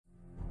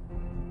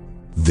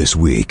This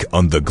week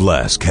on the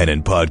Glass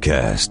Cannon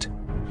Podcast.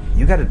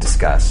 You got to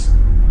discuss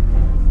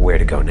where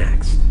to go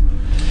next.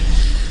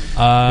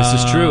 This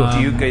is true.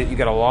 You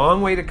got a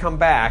long way to come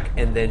back,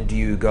 and then do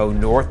you go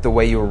north the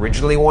way you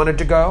originally wanted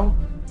to go?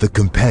 The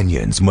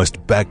companions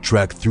must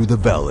backtrack through the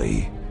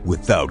valley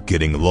without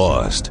getting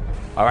lost.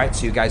 All right,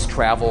 so you guys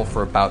travel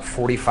for about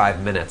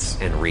 45 minutes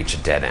and reach a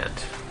dead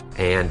end.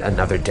 And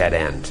another dead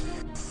end.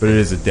 But it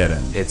is a dead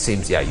end. It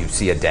seems, yeah, you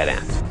see a dead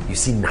end. You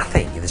see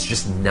nothing. There's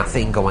just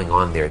nothing going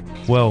on there.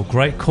 Well,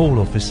 great call,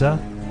 officer.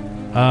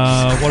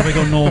 What do we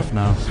go north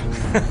now?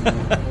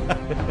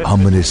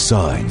 Ominous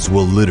signs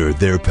will litter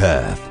their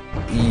path.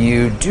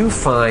 You do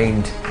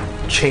find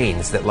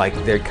chains that,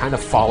 they kind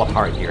of fall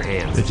apart in your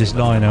hands. They're just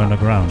lying on the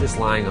ground. Just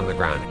lying on the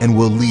ground. And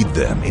will lead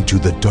them into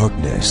the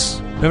darkness.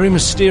 Very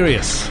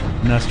mysterious.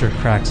 Nestor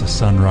cracks a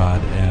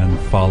sunrod and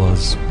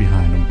follows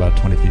behind him, about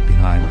 20 feet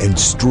behind. And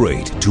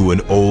straight to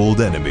an old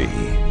enemy.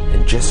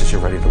 And just as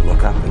you're ready to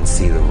look up and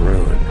see the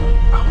rune,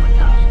 oh my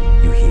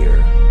God, you hear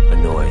a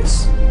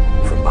noise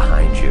from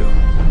behind you.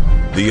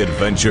 The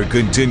adventure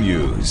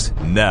continues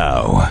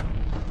now.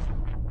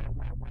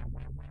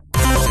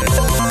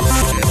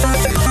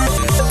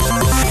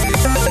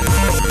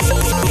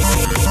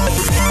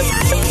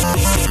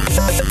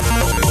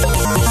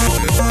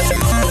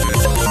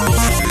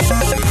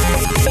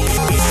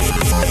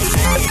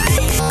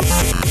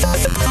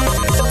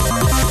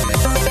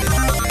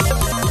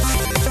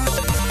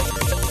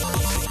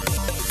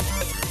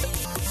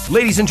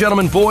 Ladies and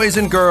gentlemen, boys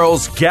and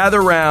girls,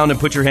 gather round and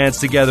put your hands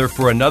together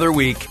for another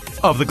week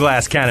of the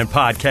Glass Cannon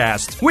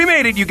Podcast. We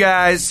made it, you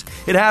guys.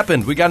 It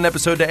happened. We got an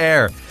episode to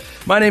air.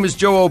 My name is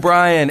Joe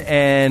O'Brien,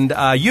 and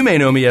you may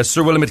know me as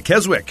Sir Willamette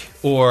Keswick,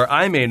 or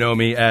I may know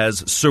me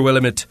as Sir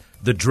Willamette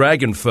the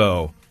Dragon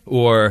Foe,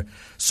 or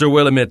Sir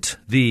Willamette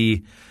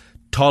the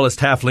tallest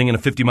halfling in a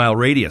 50-mile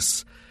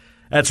radius.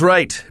 That's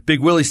right. Big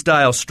Willie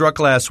style struck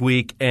last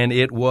week, and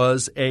it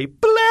was a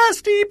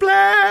blasty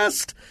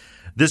blast.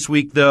 This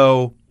week,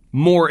 though,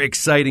 more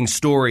exciting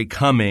story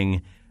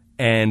coming,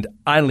 and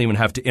I don't even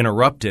have to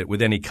interrupt it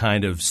with any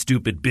kind of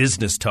stupid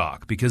business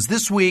talk, because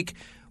this week,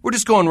 we're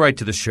just going right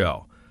to the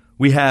show.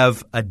 We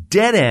have a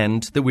dead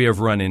end that we have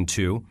run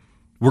into.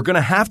 We're going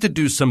to have to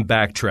do some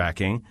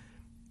backtracking.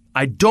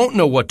 I don't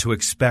know what to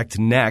expect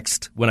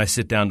next when I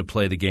sit down to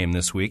play the game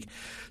this week,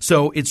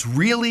 so it's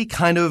really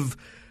kind of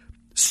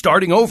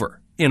starting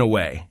over in a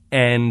way,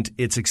 and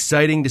it's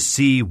exciting to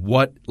see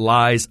what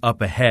lies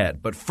up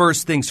ahead. But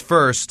first things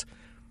first,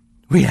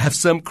 we have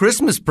some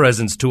Christmas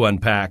presents to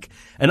unpack,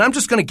 and I'm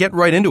just going to get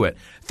right into it.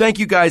 Thank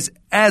you guys,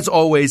 as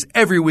always,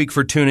 every week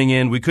for tuning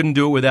in. We couldn't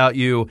do it without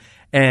you,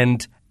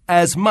 and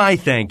as my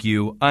thank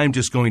you, I'm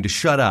just going to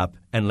shut up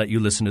and let you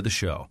listen to the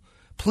show.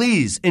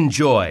 Please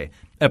enjoy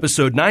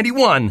episode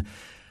 91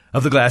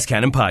 of the Glass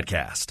Cannon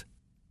Podcast.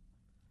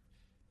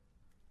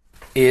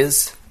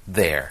 Is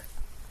there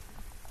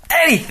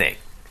anything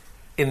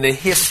in the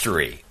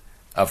history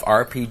of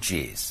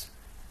RPGs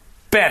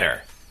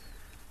better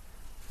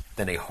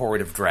than a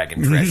hoard of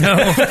dragon treasure? No.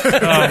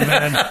 Oh,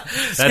 man.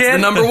 That's the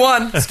number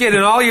one. Skid,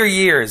 in all your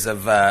years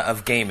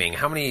of gaming,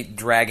 how many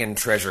dragon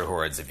treasure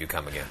hoards have you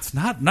come against?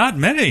 Not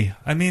many.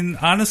 I mean,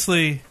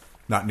 honestly,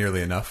 Not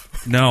nearly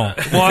enough. no.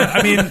 Well,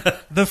 I mean,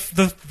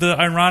 the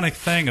ironic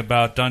thing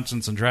about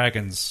Dungeons and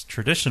Dragons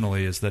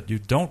traditionally is that you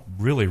don't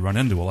really run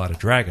into a lot of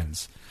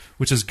dragons,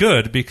 which is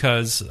good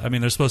because, I mean,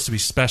 they're supposed to be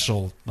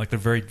special. Like,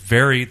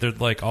 they're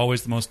like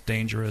always the most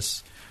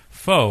dangerous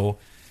foe.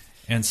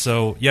 And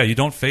so, yeah, you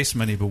don't face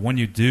many, but when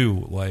you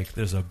do, like,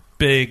 there's a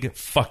big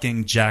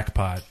fucking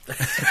jackpot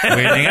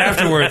waiting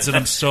afterwards, and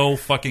I'm so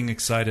fucking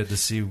excited to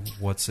see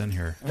what's in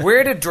here.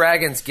 Where did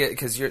dragons get,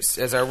 because you're,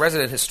 as our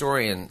resident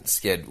historian,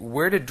 Skid,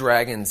 where did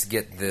dragons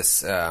get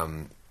this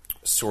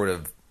sort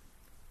of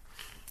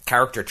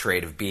character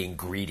trait of being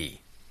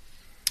greedy?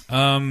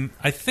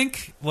 I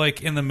think,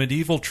 like, in the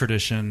medieval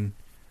tradition,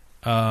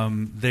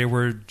 they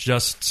were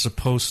just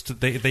supposed to...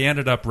 They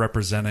ended up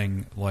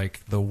representing,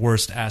 like, the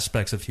worst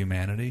aspects of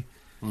humanity.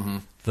 Mm-hmm.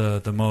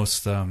 The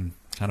most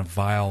kind of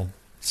vile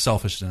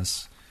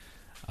selfishness.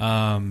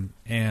 And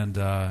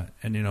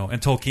you know,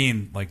 and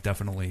Tolkien, like,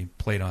 definitely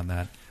played on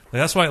that.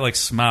 Like, that's why, like,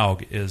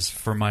 Smaug is,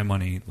 for my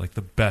money, like,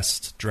 the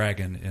best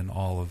dragon in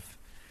all of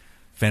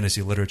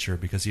fantasy literature,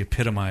 because he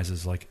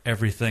epitomizes, like,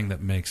 everything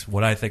that makes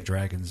what I think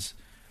dragons.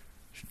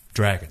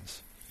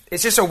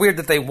 It's just so weird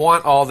that they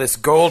want all this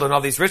gold and all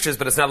these riches,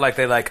 but it's not like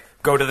they, like,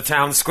 go to the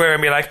town square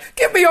and be like,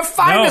 give me your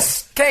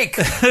finest cake.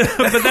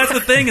 But that's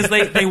the thing, is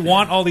they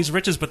want all these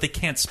riches, but they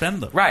can't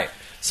spend them. Right.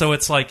 So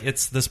it's like,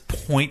 it's this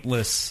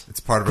pointless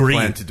It's part of greed. a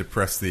plan to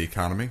depress the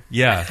economy.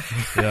 Yeah.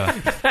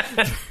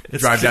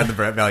 Drive down the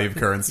value of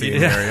currency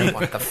in the area. I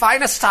want the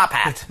finest top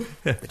hat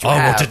that you I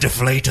have. want to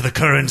deflate the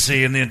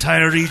currency in the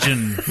entire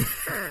region.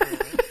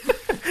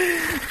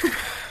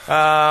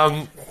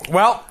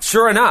 Well,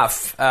 sure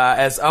enough,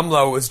 as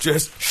Umlo was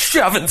just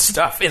shoving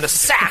stuff in a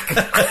sack,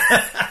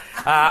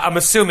 I'm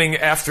assuming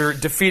after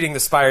defeating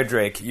the Spire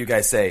Drake, you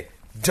guys say,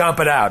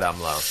 dump it out,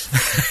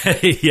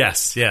 Umlo.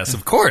 Yes,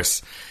 of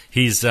course.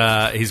 he's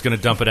going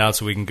to dump it out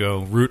so we can go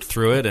root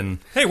through it. And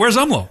Hey, where's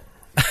Umlo?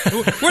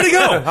 Where'd he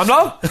go?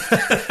 Umlo?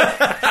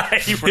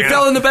 he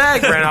fell in the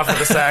bag. Ran off with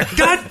the sack.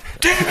 God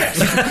damn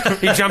it!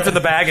 He jumped in the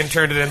bag and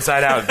turned it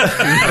inside out,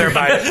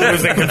 thereby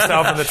losing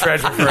himself and the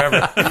treasure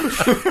forever.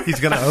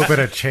 He's going to open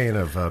a chain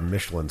of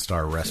Michelin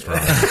star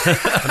restaurants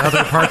in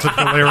other parts of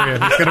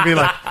Valerian. He's going to be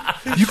like,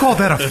 "You call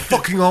that a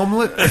fucking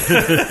omelet?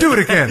 Do it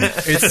again."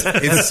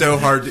 It's so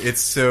hard.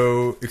 It's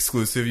so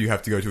exclusive. You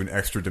have to go to an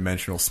extra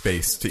dimensional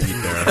space to eat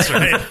there. That's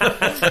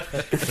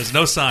right. There's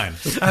no sign.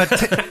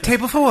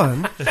 Table for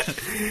one.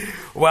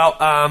 Well,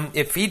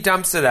 if he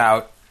dumps it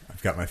out,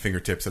 I've got my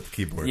fingertips at the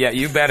keyboard. yeah,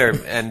 you better,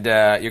 and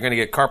you're going to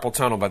get carpal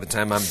tunnel by the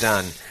time I'm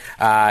done.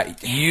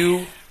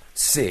 You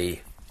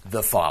see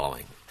the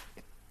following: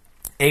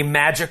 a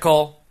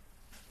magical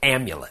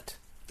amulet,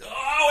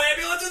 Oh,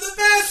 amulets are the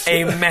best!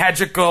 a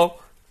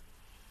magical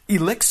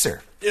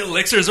elixir,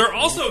 Elixirs are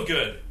also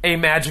good. a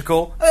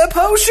magical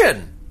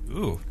potion,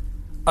 Ooh.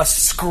 a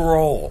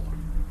scroll,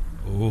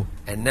 Ooh.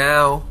 and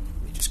now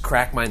we just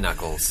crack my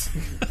knuckles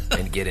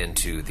and get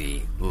into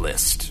the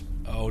list.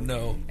 Oh,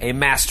 no. A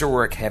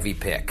masterwork heavy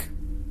pick,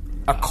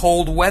 a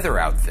cold weather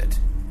outfit,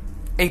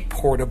 a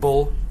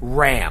portable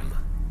ram,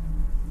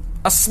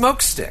 a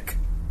smoke stick,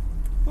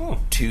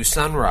 2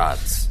 sun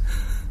rods,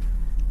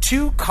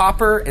 2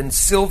 copper and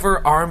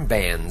silver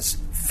armbands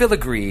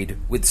filigreed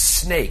with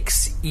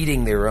snakes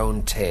eating their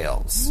own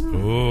tails.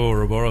 Ooh,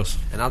 Ouroboros.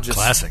 And I'll just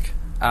Classic.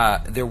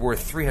 They're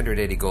worth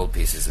 380 gold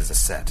pieces as a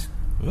set.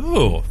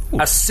 Ooh.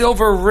 A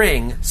silver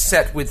ring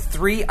set with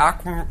 3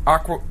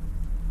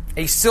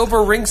 a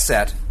silver ring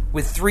set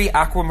with 3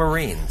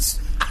 aquamarines.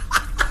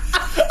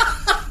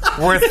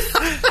 Worth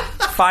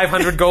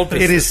 500 gold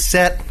pieces. It is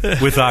set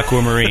with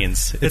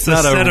aquamarines. It's a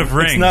not set of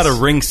rings. It's not a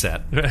ring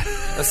set.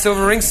 A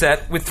silver ring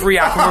set with 3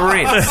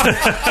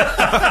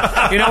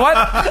 aquamarines. You know what?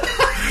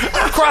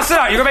 Cross it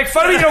out. You're going to make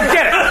fun of me? You don't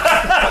get it.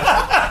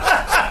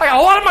 I got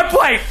a lot on my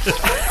plate.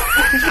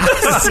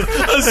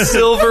 A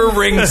silver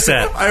ring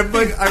set. I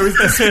was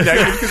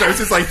disconnected because I was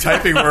just like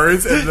typing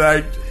words and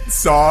then I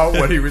saw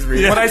what he was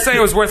reading. When I say it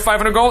was worth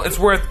 500 gold, it's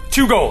worth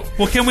 2 gold.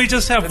 Well, can we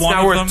just have It's one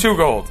now of worth them? 2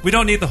 gold. We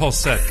don't need the whole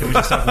set. Can we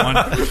just have one?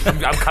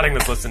 I'm cutting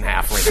this list in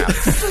half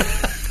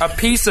right now. A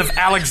piece of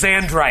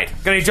alexandrite.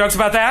 Got any jokes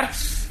about that?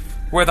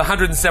 Worth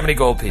 170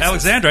 gold pieces.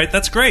 Alexandrite,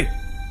 that's great.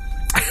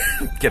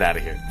 Get out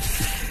of here.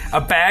 A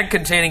bag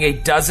containing a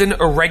dozen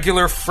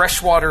irregular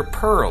freshwater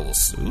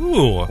pearls.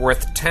 Ooh.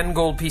 Worth 10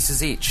 gold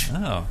pieces each.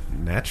 Oh.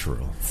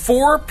 Natural.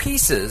 4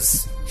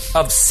 pieces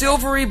of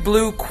silvery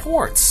blue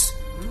quartz.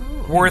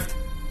 Worth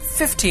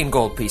 15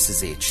 gold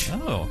pieces each.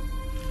 Oh.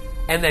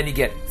 And then you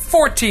get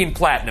 14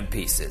 platinum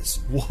pieces.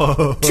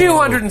 Whoa.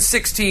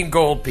 216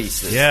 gold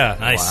pieces. Yeah.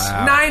 Nice.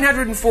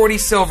 940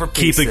 silver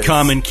pieces. Keep it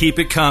coming. Keep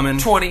it coming.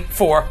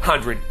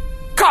 2,400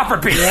 copper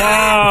pieces.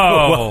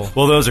 Wow.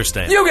 Well, those are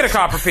staying. You get a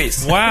copper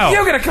piece. Wow.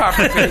 You get a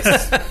copper piece.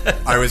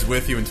 I was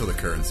with you until the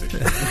currency.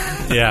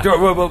 Yeah.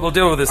 We'll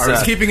deal with this. I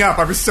was keeping up.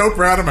 I was so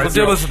proud of We'll myself.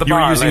 deal with this at the You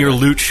bar were using later. your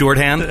loot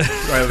shorthand?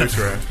 I lose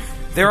your hand.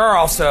 There are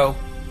also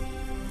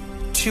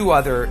 2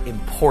 other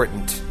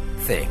important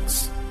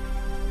things.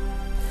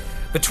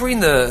 Between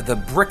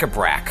the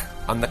bric-a-brac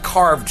on the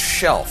carved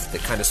shelf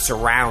that kind of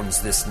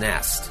surrounds this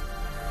nest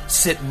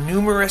sit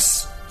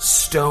numerous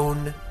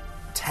stone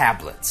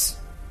tablets,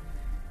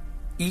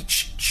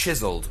 each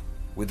chiseled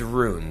with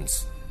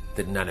runes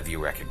that none of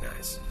you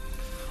recognize.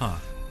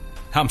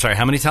 I'm sorry,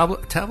 how many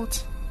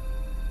tablets?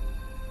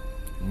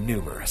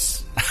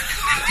 Numerous.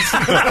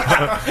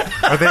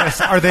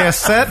 Are they a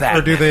set That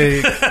or do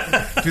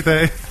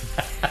they?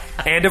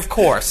 And of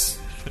course,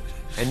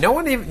 and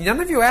none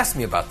of you asked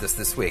me about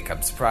this week.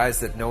 I'm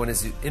surprised that no one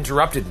has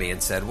interrupted me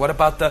and said, "What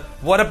about The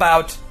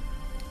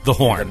the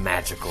horn.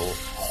 magical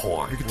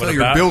horn?" You can What tell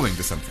you're about- building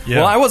to something. Yeah.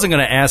 Well, I wasn't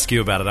going to ask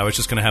you about it. I was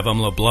just going to have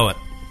Umlo blow it.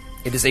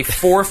 It is a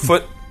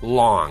 4-foot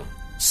long,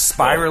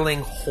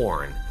 spiraling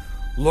horn.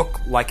 Look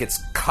like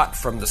it's cut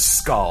from the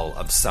skull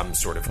of some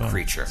sort of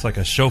creature. It's like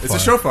a shofar. It's a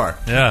shofar.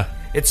 Yeah.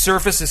 Its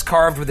surface is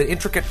carved with an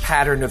intricate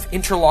pattern of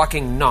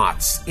interlocking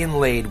knots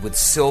inlaid with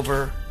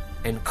silver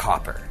and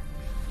copper.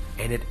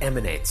 And it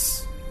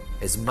emanates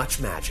as much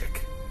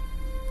magic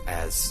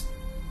as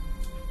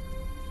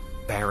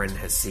Baron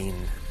has seen.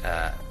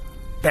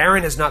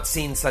 Baron has not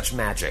seen such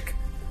magic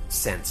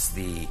since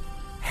the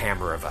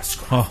Hammer of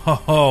Uskar.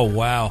 Oh,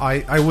 wow.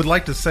 I would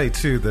like to say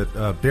too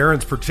that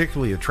Baron's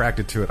particularly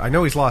attracted to it. I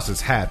know he's lost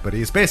his hat, but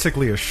he's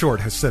basically a short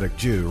Hasidic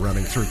Jew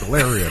running through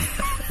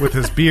Galarian with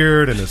his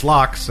beard and his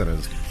locks and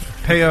his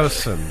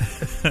payos,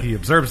 and he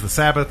observes the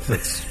Sabbath.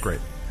 It's great.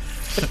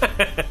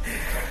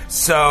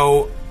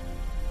 So,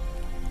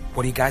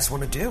 what do you guys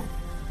want to do?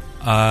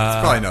 It's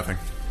probably nothing.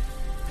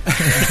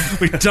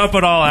 We dump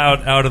it all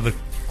out of the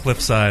cliff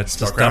sides.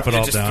 Just dump it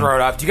all Just down. throw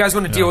it off. Do you guys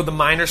want to deal with the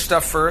minor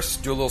stuff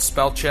first? Do a little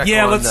spell check.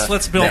 Yeah, on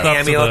let's build the up to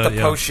amulet, the- the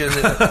yeah. potion.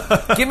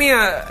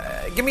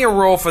 give me a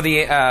roll for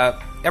the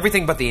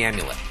everything but the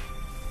amulet.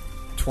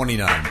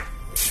 29.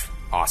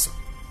 Awesome.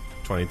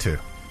 22.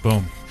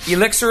 Boom.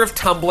 Elixir of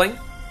tumbling.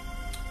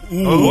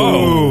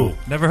 Whoa.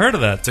 Never heard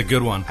of that. It's a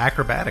good one.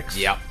 Acrobatics.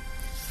 Yep.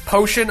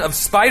 Potion of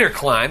Spider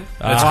Climb.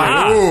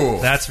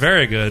 That's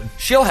very good.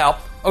 She'll help.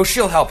 Oh,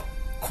 she'll help.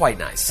 Quite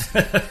nice.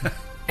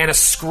 And a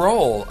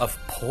scroll of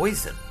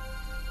poison.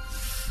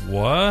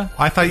 What?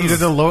 I thought you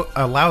didn't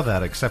allow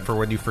that, except for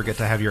when you forget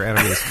to have your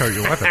enemies coat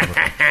your weapon with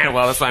it.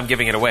 Well, that's why I'm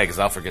giving it away, because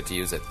I'll forget to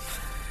use it.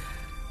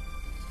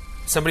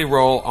 Somebody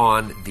roll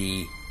on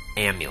the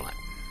amulet.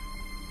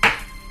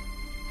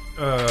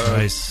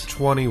 Nice.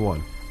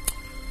 21.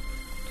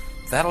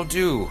 That'll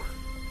do,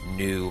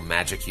 new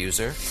magic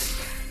user.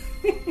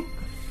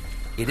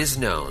 It is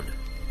known,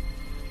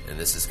 and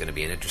this is going to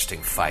be an interesting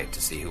fight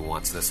to see who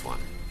wants this one,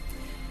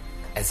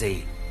 as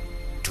a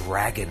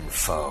dragon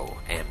foe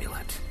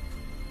amulet.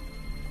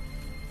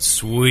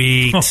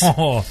 Sweet.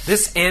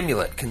 This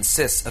amulet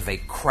consists of a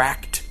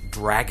cracked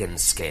dragon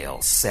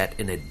scale set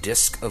in a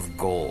disc of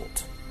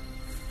gold.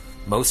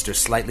 Most are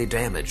slightly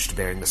damaged,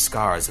 bearing the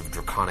scars of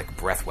draconic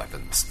breath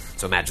weapons.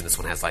 So imagine this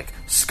one has, like,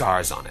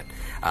 scars on it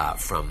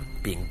from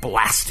being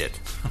blasted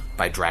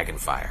by dragon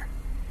fire.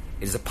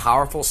 It is a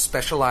powerful,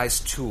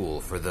 specialized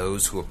tool for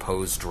those who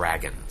oppose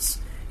dragons,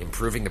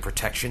 improving the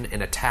protection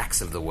and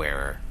attacks of the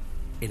wearer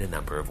in a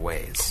number of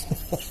ways.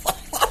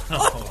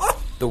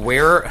 The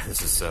wearer...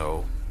 This is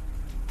so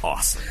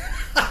awesome.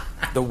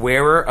 The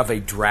wearer of a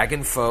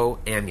dragon foe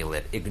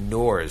amulet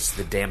ignores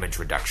the damage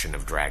reduction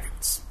of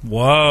dragons.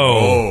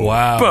 Whoa.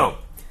 Wow. Boom.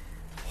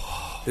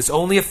 This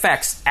only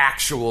affects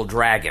actual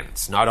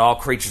dragons, not all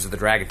creatures of the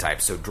dragon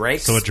type. So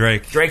drakes... So a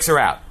drake. Drakes are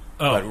out.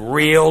 Oh. But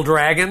real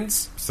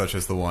dragons... Such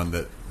as the one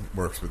that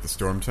works with the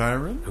Storm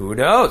Tyrant? Who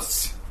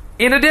knows?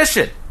 In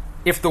addition,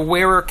 if the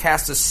wearer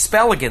casts a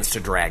spell against a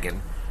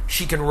dragon,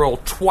 she can roll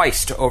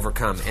twice to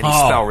overcome any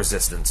spell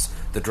resistance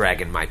the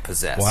dragon might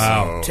possess.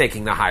 Wow.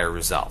 Taking the higher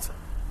result.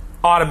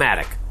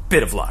 Automatic.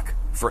 Bit of luck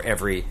for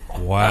every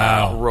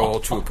roll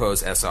to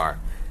oppose SR.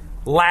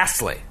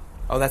 Lastly,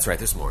 oh, that's right,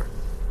 there's more.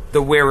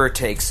 The wearer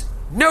takes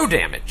no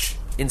damage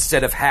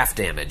instead of half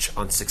damage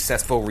on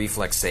successful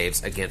reflex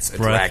saves against a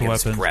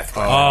dragon's breath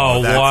weapon.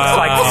 Oh,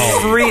 wow.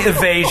 It's like 3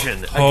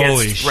 evasion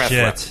Holy against breath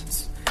shit.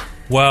 weapons.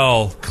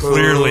 Well,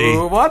 clearly,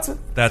 Who wants it?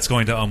 that's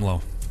going to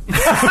Umlo.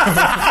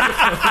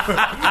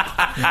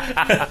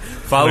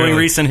 Following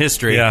recent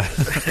history. Yeah.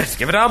 Just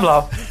give it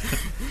Umlo.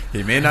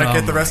 He may not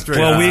get the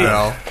restoration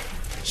Well, spell.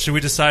 Should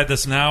we decide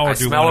this now, or I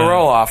do we smell want a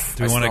roll-off.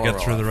 Do we I want to smell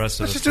get a through the rest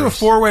of Let's this? just do a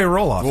first? 4-way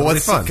roll-off. Well, It'll be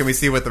fun. can we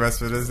see what the rest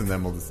of it is, and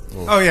then we'll...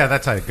 Oh, yeah,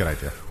 that's a good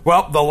idea.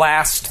 Well, the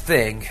last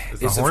thing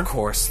is horn? of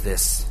course,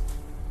 this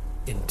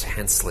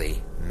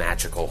intensely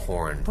magical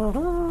horn,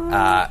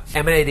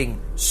 emanating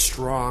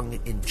strong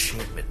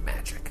enchantment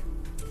magic.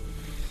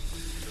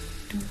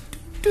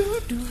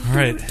 All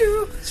right.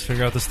 Let's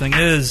figure out what this thing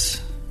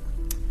is.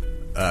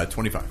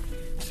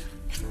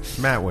 25.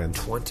 Matt wins.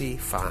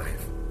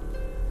 25.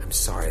 I'm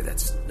sorry,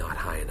 that's not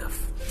high enough.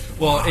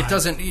 Well, it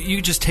doesn't.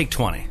 You just take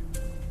 20.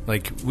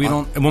 Like, we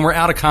don't. When we're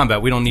out of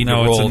combat, we don't need to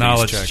No, roll it's a these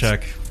knowledge checks.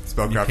 check.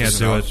 Spellcraft You can't is a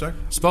do knowledge it. check?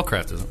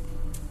 Spellcraft isn't.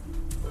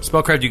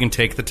 Spellcraft, you can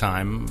take the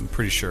time, I'm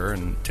pretty sure,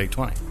 and take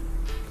 20.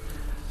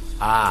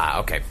 Ah,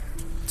 okay.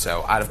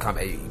 So, out of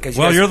combat.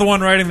 Well, you're the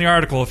one writing the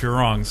article if you're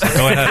wrong, so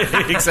go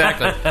ahead.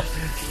 Exactly.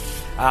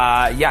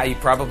 Yeah, you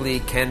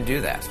probably can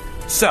do that.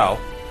 So,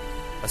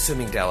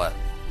 assuming Della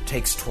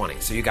takes 20,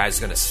 so you guys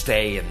are going to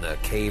stay in the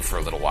cave for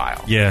a little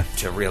while. Yeah.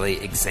 To really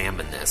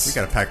examine this. We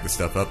gotta pack this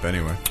stuff up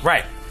anyway.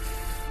 Right.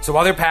 So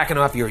while they're packing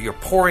up, you're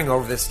poring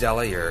over this,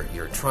 Della.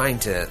 You're trying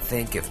to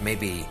think if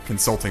maybe...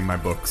 Consulting my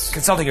books.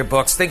 Consulting your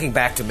books, thinking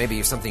back to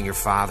maybe something your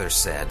father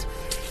said.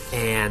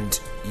 And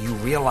you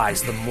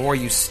realize the more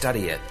you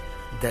study it,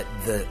 that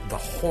the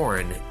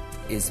horn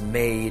is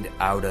made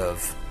out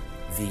of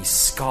the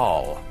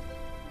skull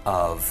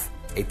of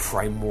a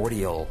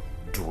primordial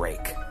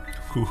drake.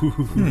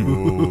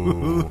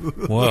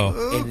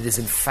 Whoa. And it is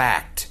in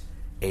fact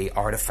a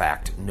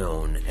artifact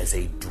known as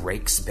a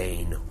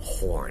Drakesbane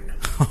horn.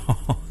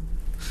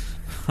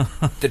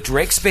 The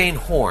Drakesbane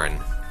horn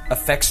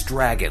affects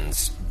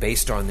dragons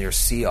based on their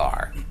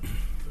CR,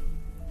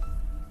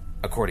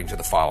 according to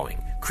the following.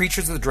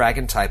 Creatures of the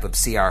dragon type of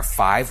CR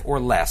 5 or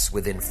less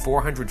within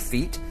 400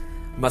 feet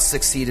must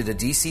succeed at a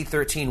DC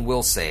 13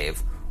 will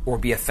save or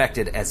be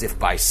affected as if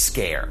by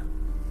scare.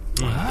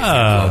 Blow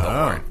the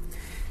horn.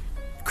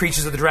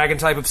 Creatures of the dragon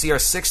type of CR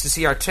 6 to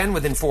CR 10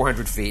 within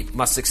 400 feet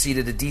must succeed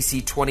at a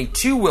DC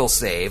 22 will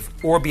save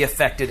or be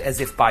affected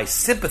as if by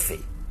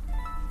sympathy.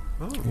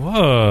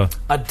 Whoa.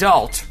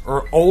 Adult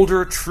or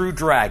older true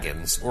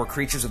dragons or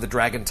creatures of the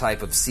dragon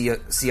type of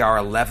CR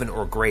 11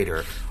 or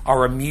greater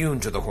are immune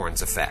to the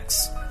horn's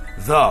effects,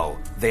 though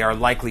they are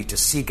likely to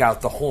seek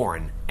out the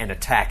horn and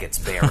attack its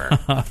bearer.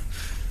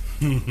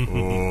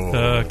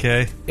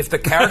 Okay. If the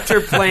character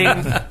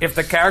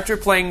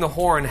playing the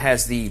horn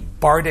has the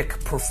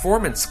Bardic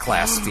Performance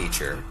class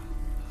feature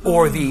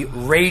or the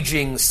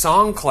Raging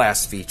Song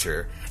class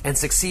feature and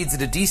succeeds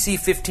at a DC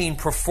 15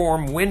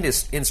 Perform Wind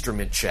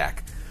Instrument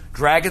check,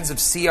 dragons of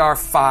CR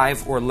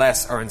 5 or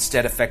less are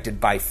instead affected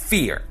by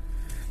fear,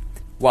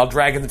 while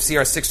dragons of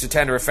CR 6 to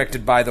 10 are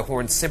affected by the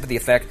horn's sympathy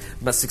effect,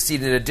 must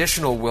succeed in an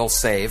additional will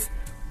save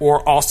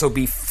or also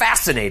be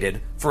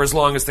fascinated for as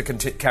long as the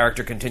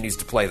character continues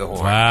to play the horn.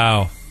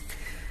 Wow.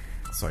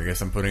 So I guess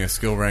I'm putting a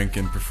skill rank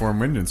in perform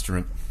wind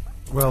instrument.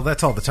 Well,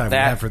 that's all the time we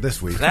have for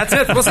this week. That's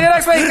it. We'll see you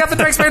next week. Got the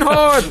Drakesbane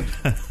horn.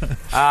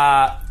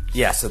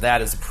 Yeah, so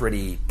that is a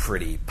pretty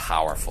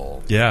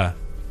powerful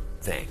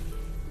thing.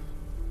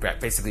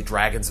 Basically,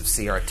 dragons of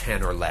CR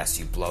 10 or less,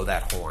 you blow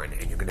that horn,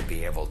 and you're going to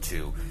be able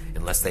to,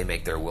 unless they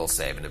make their will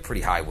save, and they're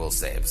pretty high will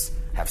saves,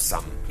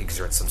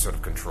 exert some sort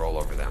of control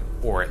over them,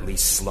 or at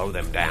least slow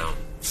them down,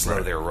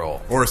 slow their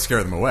roll, or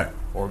scare them away,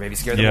 or maybe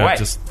scare them away.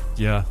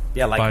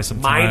 Like buy some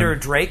minor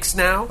time. drakes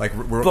now. Like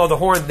blow the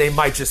horn, they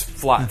might just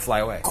fly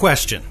away.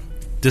 Question: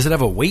 does it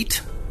have a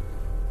weight?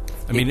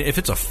 I mean, if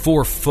it's a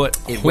 4-foot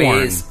horn, it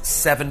weighs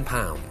 7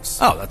 pounds.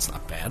 Oh, that's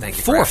not bad. Thank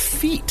you. 4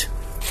 feet.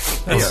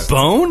 That's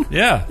bone?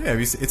 Yeah. Yeah,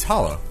 it's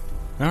hollow.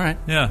 All right.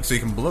 Yeah. So you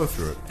can blow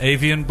through it.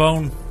 Avian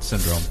bone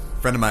syndrome.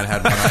 A friend of mine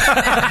had one.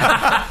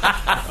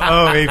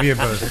 Oh, avian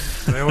bone.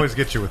 They always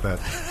get you with that.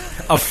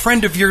 A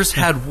friend of yours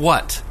had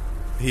what?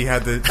 He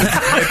had the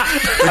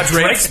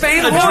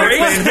Drakesbane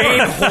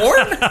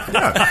horn?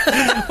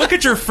 Yeah. What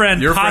could your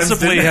friend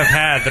possibly have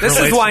had? That This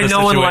is why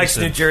no one likes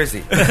New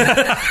Jersey.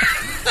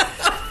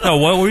 Oh,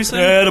 what were you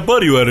saying? I had a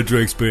buddy who had a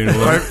Drakesbane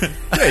horn.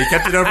 Yeah, he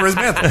kept it over his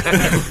mantle.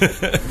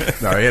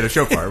 No, he had a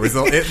shofar.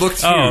 It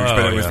looked huge,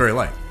 but it was very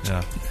light.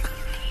 Yeah.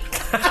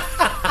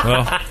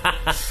 Well,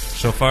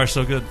 so far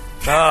so good.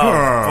 Oh,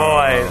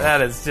 boy,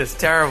 that is just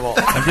terrible.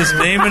 I'm just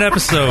naming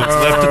episodes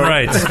left and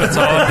right. That's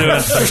all I'm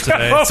doing for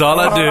today. That's all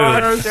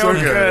I do. So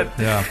good.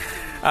 Yeah.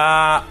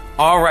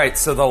 All right,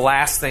 so the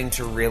last thing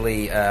to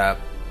really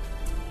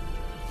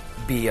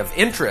be of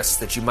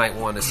interest that you might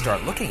want to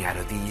start looking at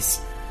are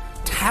these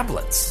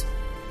tablets.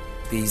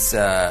 These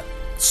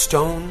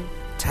stone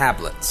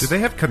tablets. Do they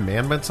have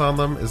commandments on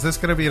them? Is this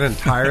going to be an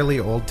entirely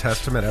Old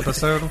Testament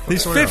episode?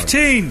 These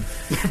 15.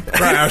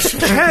 Crash.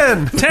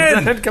 10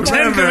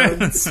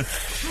 commandments.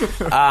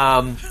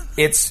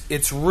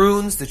 It's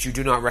runes that you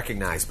do not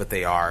recognize, but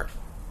they are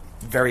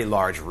very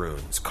large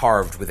runes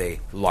carved with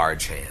a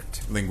large hand.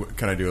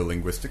 Can I do a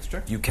linguistics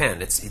check? You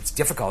can. It's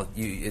difficult.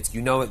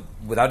 You know it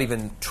without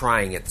even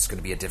trying it. It's going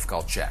to be a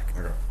difficult check.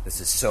 Okay.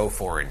 This is so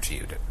foreign to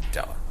you,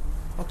 Della.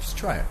 I'll just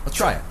try it. Let's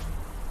try it.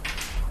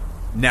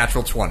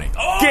 Natural 20. Get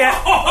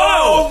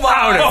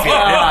out of here!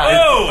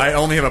 I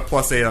only have a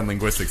 +8 on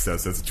linguistics, though,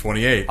 so it's a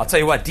 28. I'll tell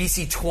you what.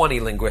 DC 20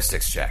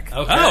 linguistics check.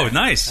 Okay. Oh,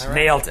 nice.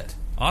 Nailed it.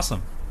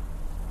 Awesome.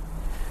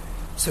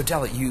 So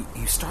Della, you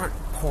start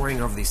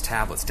poring over these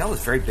tablets.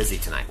 Della's very busy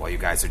tonight while you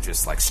guys are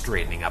just like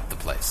straightening up the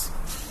place.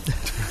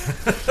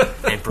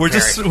 And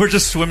We're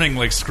just swimming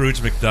like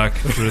Scrooge McDuck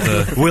through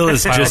the. Will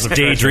is piles just of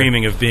treasure.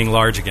 daydreaming of being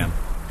large again.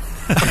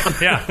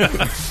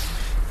 Yeah.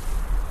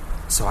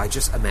 So I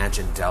just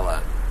imagine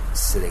Della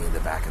sitting in the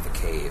back of the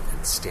cave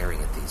and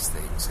staring at these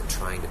things and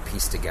trying to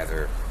piece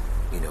together,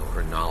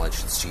 her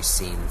knowledge that she's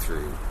seen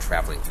through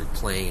traveling through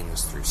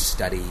planes, through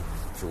study,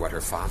 through what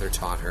her father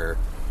taught her,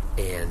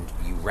 and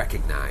you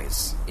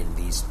recognize in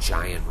these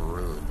giant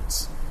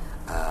runes,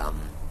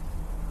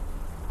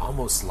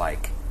 almost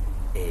like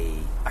a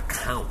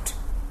account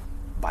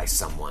by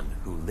someone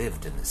who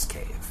lived in this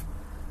cave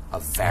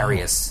of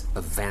various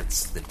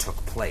events that took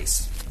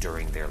place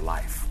during their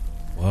life.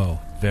 Whoa,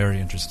 very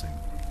interesting.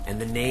 And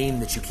the name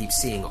that you keep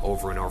seeing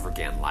over and over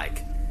again,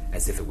 like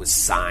as if it was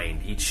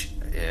signed, each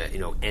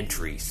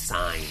entry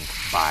signed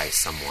by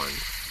someone,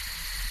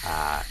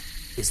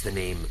 is the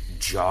name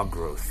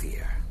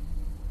Jogrothier.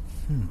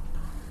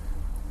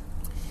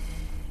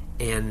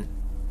 And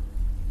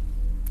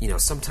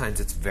sometimes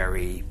it's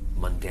very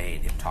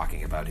mundane, him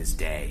talking about his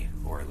day,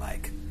 or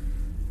like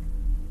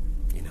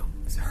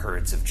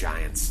herds of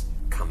giants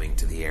coming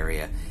to the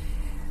area,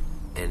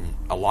 and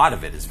a lot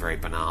of it is very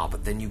banal.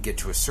 But then you get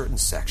to a certain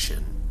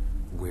section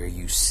where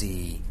you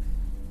see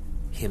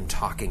him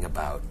talking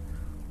about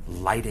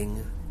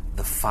lighting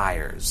the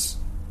fires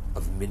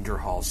of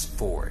Minderhall's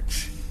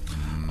forge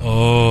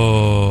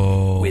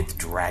with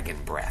dragon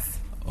breath.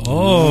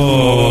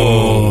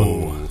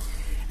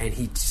 And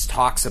he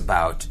talks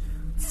about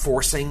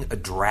forcing a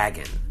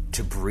dragon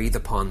to breathe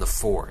upon the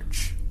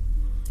forge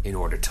in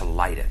order to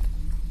light it.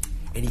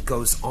 And he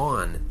goes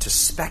on to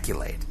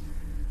speculate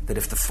that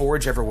if the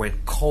forge ever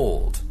went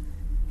cold,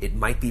 it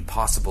might be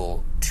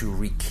possible to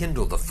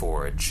rekindle the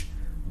forge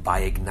by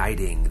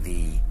igniting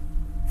the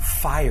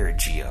fire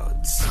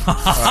geodes.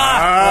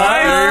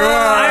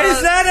 I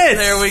said it!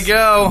 There we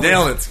go.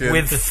 Nailed it, Skid.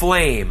 With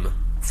flame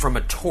from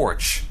a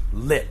torch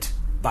lit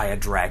by a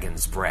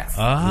dragon's breath.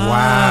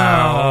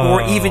 Wow.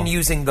 Or even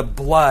using the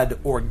blood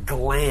or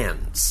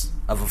glands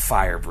of a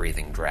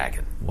fire-breathing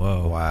dragon.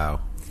 Whoa.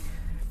 Wow.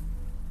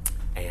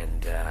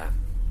 And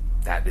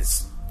that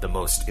is the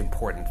most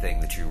important thing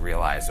that you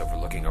realize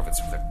looking over this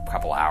for a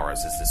couple hours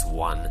is this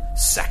one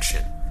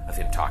section of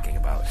him talking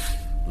about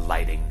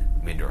lighting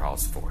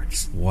Minderhall's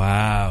forge.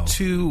 Wow.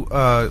 To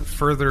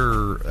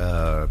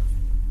further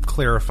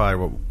clarify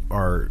what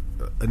our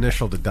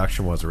initial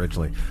deduction was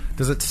originally.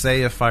 Does it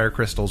say if fire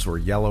crystals were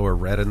yellow or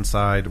red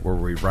inside? Were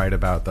we right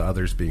about the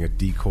others being a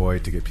decoy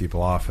to get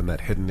people off, and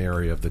that hidden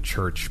area of the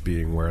church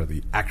being where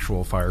the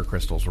actual fire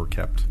crystals were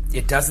kept?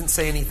 It doesn't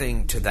say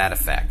anything to that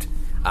effect,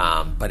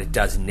 but it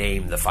does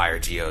name the fire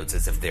geodes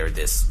as if they're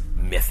this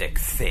mythic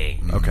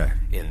thing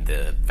in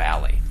the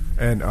valley.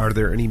 And are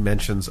there any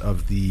mentions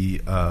of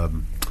the...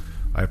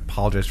 I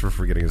apologize for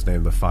forgetting his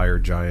name. The fire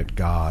giant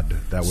god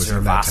that was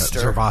in that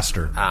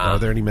Zervaster. Are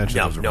there any mentions?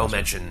 of Zervaster? No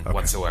mention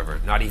whatsoever.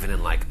 Not even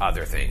in like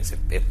other things.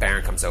 If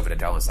Baron comes over to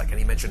tell us like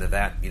any mention of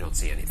that, you don't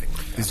see anything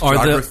like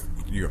that.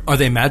 Are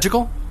they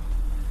magical?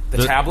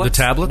 The tablets?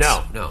 The tablets?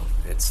 No.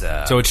 It's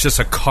so it's just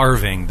a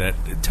carving that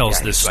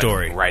tells this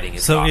story. Like writing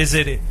is so is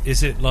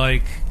it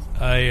like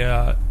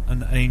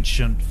an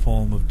ancient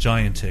form of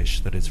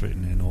giantish that it's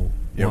written in, or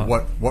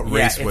what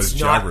race was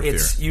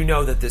Jografir? You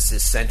know that this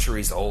is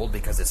centuries old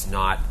because it's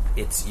not.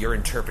 You're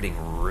interpreting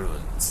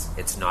runes.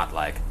 It's not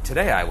like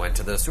today I went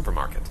to the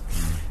supermarket.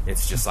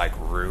 It's just like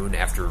rune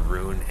after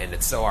rune, and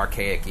it's so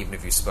archaic. Even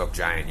if you spoke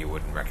giant, you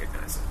wouldn't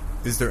recognize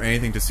it. Is there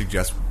anything to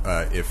suggest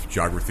if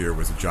Jografir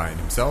was a giant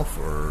himself,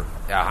 or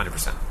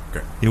 100%?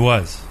 Okay, he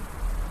was.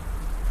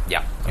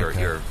 Yeah,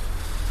 you're.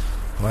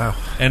 Wow.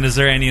 And is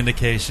there any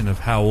indication of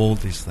how old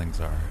these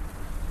things are?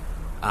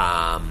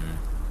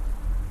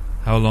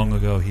 How long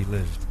ago he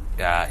lived?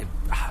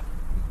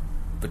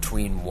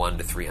 Between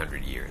 100 to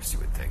 300 years, you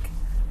would think.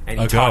 And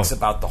he talks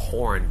about the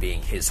horn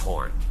being his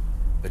horn,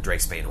 the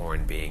Drakesbane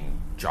horn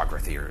being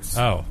Jografir's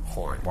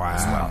horn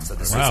as well. So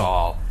this is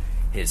all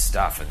his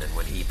stuff. And then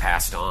when he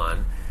passed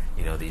on,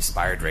 these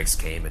Spire Drakes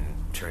came and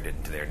turned it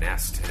into their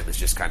nest. And it was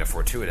just kind of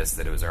fortuitous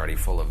that it was already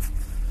full of,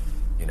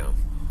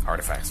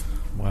 artifacts.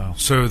 Wow.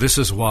 So this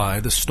is why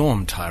the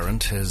Storm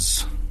Tyrant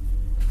has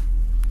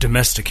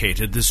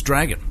domesticated this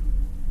dragon.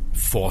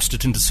 Forced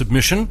it into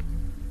submission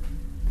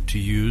to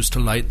use to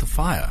light the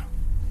fire.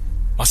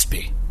 Must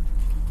be.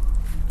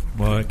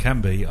 Well, it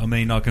can be. I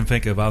mean, I can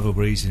think of other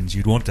reasons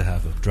you'd want to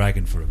have a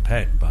dragon for a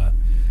pet, but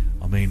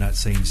I mean, that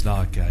seems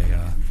like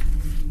a...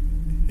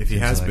 if he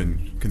has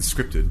been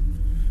conscripted,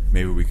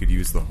 maybe we could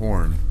use the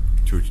horn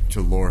to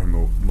lure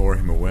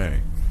him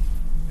away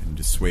and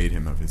dissuade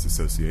him of his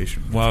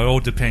association. Well, it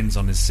all depends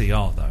on his CR,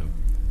 though.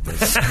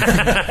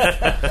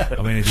 I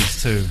mean, it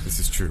is too. This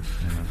is true.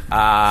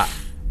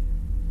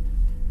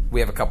 We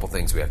have a couple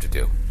things we have to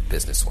do,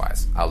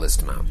 business-wise. I'll list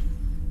them out.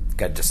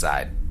 Got to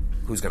decide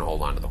who's going to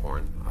hold on to the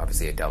horn.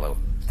 Obviously, Adela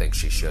thinks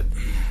she should.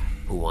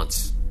 Who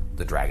wants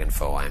the Dragon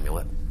Foe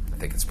amulet? I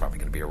think it's probably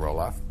going to be a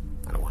roll-off.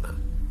 I don't want to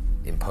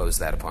impose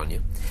that upon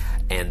you.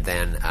 And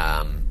then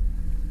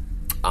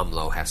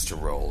Umlo has to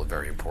roll a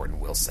very important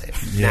will save.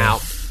 Yeah. Now,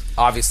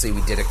 obviously,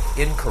 we did it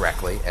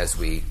incorrectly, as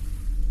we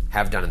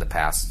have done in the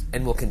past,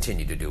 and will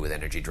continue to do with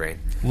Energy Drain.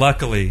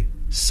 Luckily,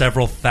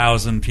 several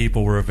thousand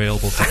people were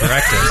available to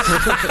correct us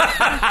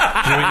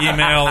through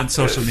email and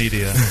social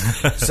media.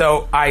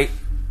 So I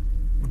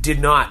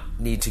did not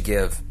need to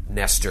give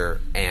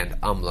Nestor and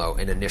Umlo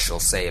an initial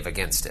save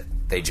against it.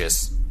 They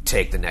just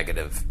take the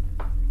negative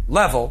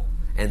level,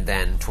 and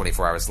then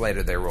 24 hours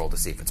later they roll to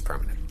see if it's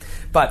permanent.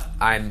 But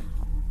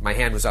my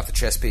hand was off the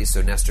chess piece,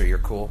 so Nestor, you're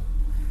cool.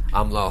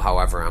 Umlo,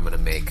 however, I'm going to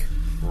make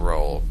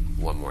roll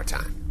one more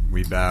time.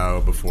 We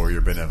bow before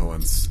your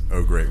benevolence,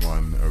 O great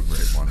one, O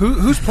great one.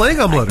 Who's playing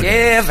Umlo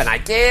today? I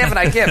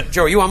give.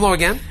 Joe, are you Umlo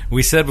again?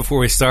 We said before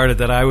we started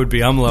that I would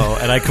be Umlo,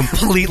 and I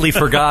completely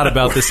forgot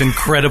about this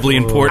incredibly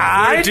important...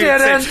 I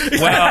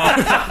didn't!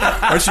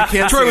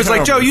 Well, Troy was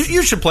like, Joe,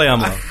 you should play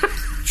Umlo.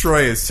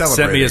 Troy is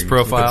celebrating Sent me his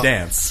profile. the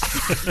dance.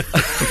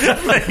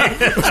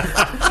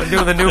 I'm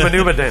doing the Nuba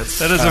Nuba dance.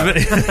 That is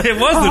it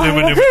was the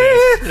Nuba Nuba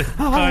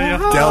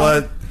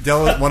dance.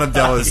 Della, one of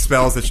Della's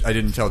spells that I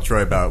didn't tell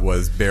Troy about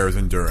was Bear's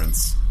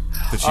Endurance.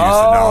 That she used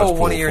the knowledge pool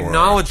one of your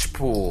knowledge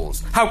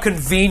pools. How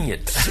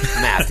convenient,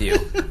 Matthew.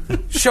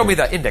 Show me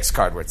the index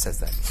card where it says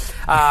that.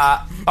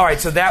 All right,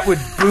 so that would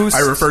boost... I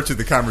refer to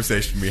the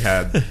conversation we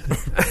had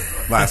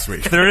last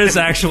week. There is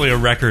actually a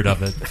record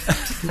of it.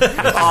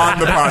 On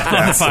the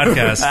podcast.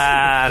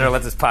 I don't know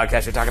what this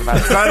podcast you're talking about.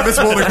 It's not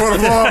admissible in the court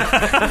of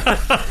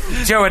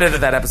law. Joe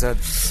edited that episode.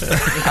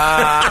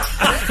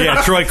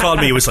 Yeah, Troy called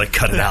me. He was like,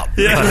 cut it out.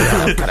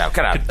 Yeah.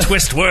 Cut out.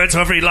 Twist words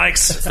however he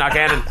likes. It's not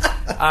canon.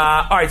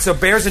 All right, so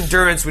Bear's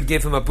Endurance would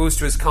give him a boost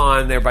to his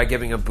con, thereby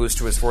giving him a boost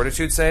to his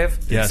Fortitude save.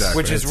 Yes.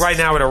 Exactly. Which is right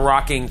now at a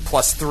rocking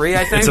 +3,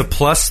 I think. It's a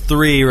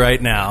 +3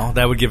 right now.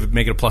 That would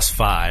make it a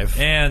 +5.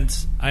 And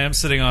I am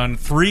sitting on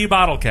 3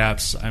 bottle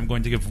caps. I'm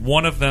going to give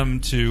one of them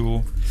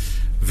to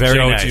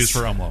Joe to use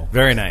for Umlo.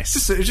 Very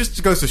nice. It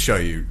just goes to show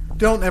you,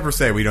 don't ever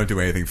say we don't do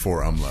anything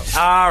for Umlo.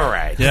 All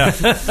right. Yeah.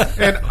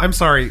 And I'm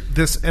sorry,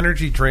 this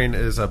Energy Drain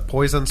is a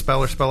poison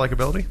spell or spell-like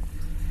ability?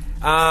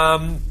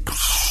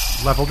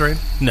 Level drain?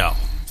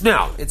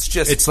 No, it's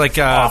just it's like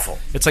awful.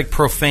 It's like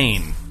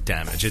profane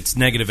damage. It's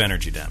negative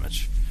energy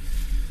damage.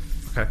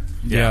 Okay.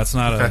 Yeah, it's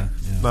not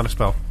not a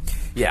spell.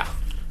 Yeah.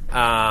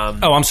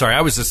 I'm sorry.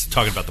 I was just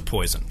talking about the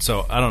poison.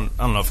 So I don't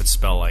know if it's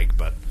spell like,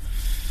 but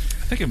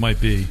I think it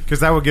might be Because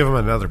that would give him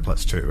another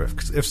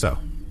 +2, if so.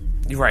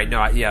 You're right.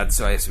 No, yeah.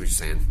 So I see what you're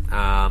saying.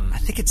 I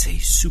think it's a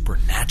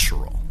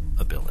supernatural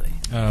ability.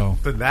 Oh.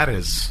 Then that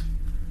is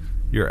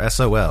your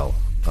SOL.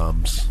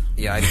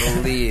 Yeah, I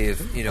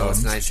believe.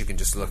 It's nice. You can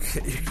just look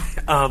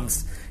at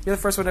ums. You're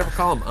the first one to ever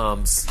call them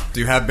ums. Do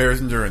you have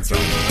Bear's endurance?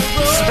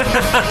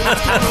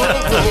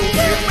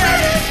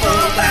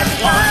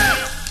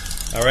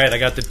 All right, I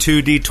got the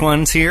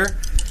 2d20s here.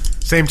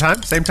 Same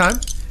time? Same time?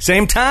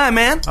 Same time,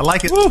 man. I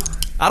like it. Woo.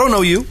 I don't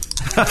know you.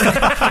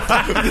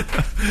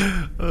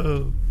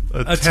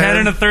 A 10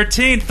 and a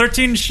 13.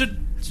 13 should...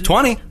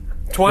 20.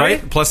 20?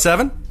 Right? Plus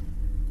 7?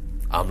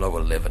 Amlo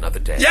will live another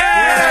day.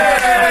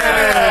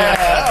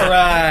 Yeah! All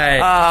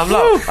right.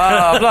 Blow.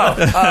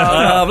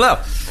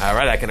 All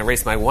right, I can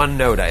erase my one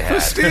note I had. The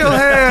steel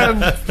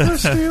hand. The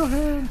steel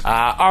hand.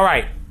 All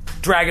right,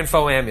 Dragon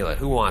Foe Amulet.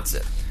 Who wants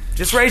it?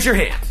 Just raise your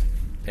hand.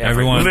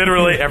 Everyone.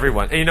 Literally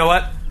everyone. And you know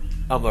what?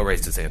 Amlo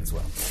raised his hand as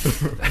well.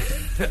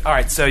 All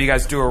right, so you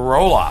guys do a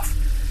roll-off.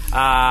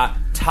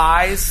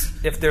 Ties,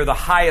 if they're the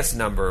highest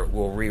number,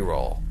 will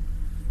re-roll.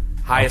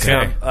 Highest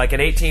Okay. number, like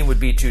an 18 would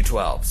be 2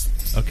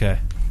 12s. Okay.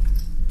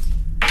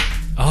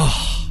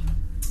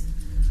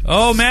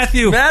 Oh,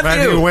 Matthew.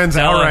 Matthew wins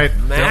Della. outright.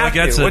 Della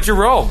gets it. What'd you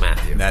roll,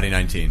 Matthew? Natty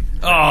 19.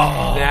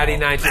 Natty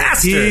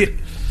 19.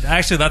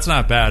 Actually, that's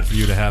not bad for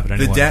you to have it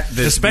anyway.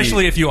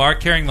 Especially if you are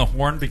carrying the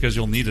horn, because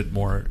you'll need it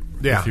more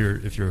Yeah.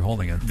 if you're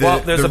holding it. Well,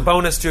 there's a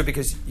bonus to it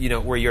because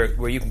where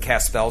you can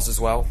cast spells as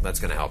well. That's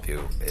going to help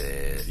you.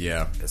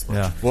 Yeah. As much.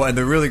 Yeah. Well, and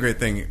the really great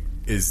thing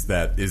is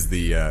the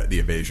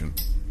evasion.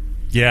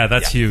 Yeah,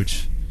 that's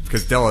huge.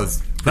 Because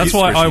Della's... That's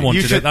why I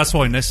wanted should- it. That's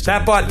why I missed it.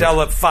 That bought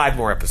Della 5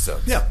 more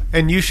episodes. Yeah.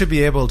 And you should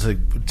be able to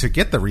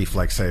get the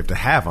reflex save to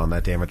have on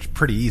that damage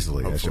pretty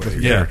easily with your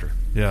Yeah. character.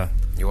 Yeah.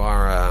 You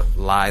are a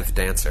live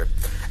dancer.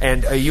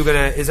 And are you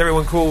gonna? Is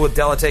everyone cool with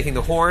Della taking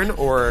the horn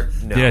or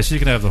no? Yeah, she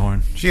can have the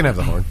horn. She can have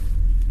the horn.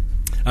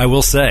 I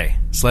will say,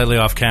 slightly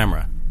off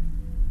camera,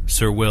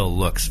 Sir Will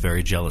looks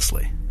very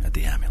jealously at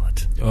the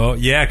amulet. Oh,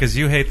 yeah, because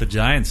you hate the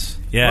giants.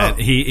 Yeah, Whoa.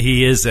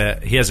 he has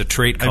a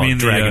trait called the,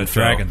 Dragon Foe.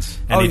 dragons.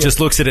 And he just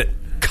looks at it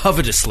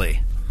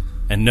covetously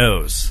and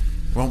knows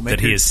Well, that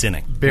he is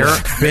sinning.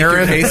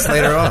 Baron Haste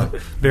later on.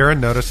 Baron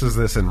notices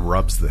this and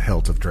rubs the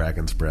hilt of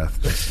Dragon's breath.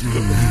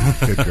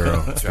 Good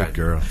girl. Good right.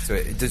 girl.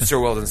 So did Sir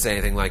Weldon say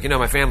anything like,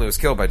 my family was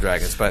killed by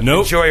dragons, but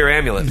Nope. enjoy your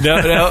amulet?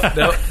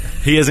 No.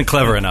 He isn't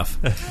clever enough.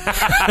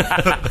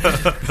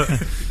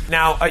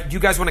 Now, you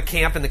guys want to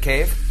camp in the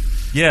cave?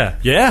 Yeah.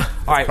 Yeah.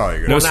 All right. Probably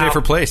good. No now,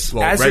 safer place.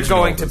 Well, as Reginald you're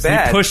going to is-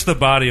 bed, Push the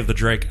body of the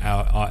Drake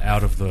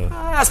out of the...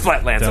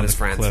 Splat lands down on his the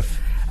friends. cliff.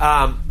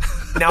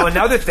 Now,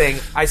 another thing,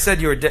 I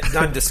said you were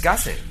done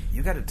discussing.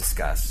 You got to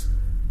discuss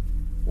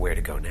where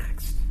to go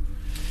next.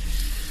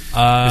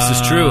 This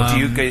is true. Do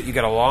you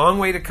got a long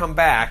way to come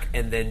back,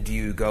 and then do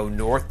you go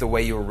north the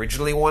way you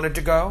originally wanted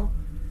to go?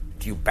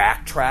 Do you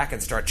backtrack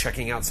and start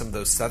checking out some of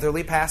those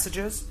southerly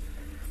passages?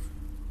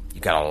 You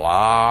got a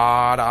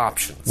lot of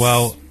options.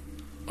 Well,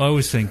 I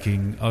was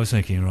thinking,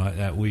 right,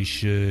 that we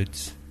should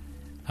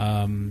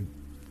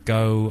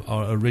go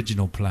our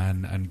original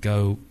plan and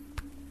go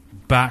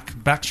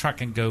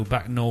backtrack and go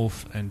back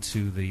north and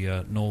to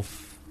the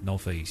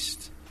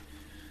northeast,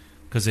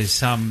 because there's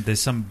some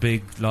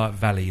big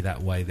valley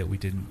that way that we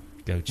didn't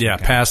go check Yeah,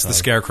 out, past so- the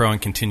Scarecrow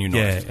and continue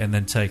north. Yeah, and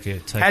then take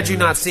it. had you a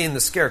not left. seen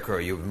the Scarecrow,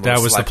 you would most That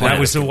was the likely plan. That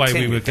was the way we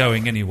continue. were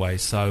going anyway.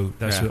 So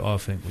that's Yeah. what I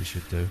think we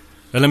should do.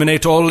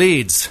 Eliminate all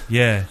leads.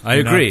 Yeah, I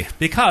you know, agree.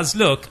 because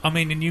look, I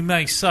mean, and you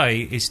may say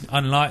it's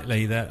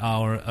unlikely that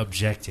our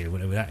objective,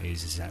 whatever that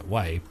is that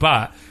way,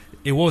 but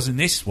it wasn't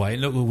this way.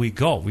 Look what we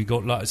got. We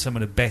got like some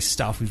of the best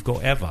stuff we've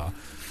got ever.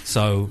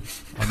 So,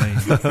 I mean,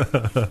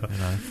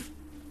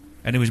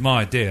 and it was my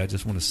idea. I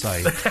just want to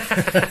say,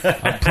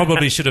 I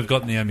probably should have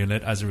gotten the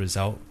amulet as a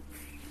result,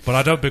 but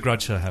I don't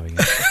begrudge her having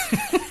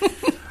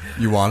it.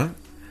 You want it?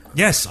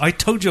 Yes, I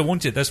told you I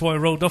wanted it. That's why I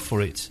rolled off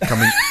for it.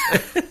 Come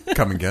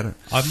and get it.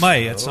 I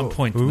may at some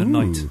point in the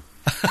night.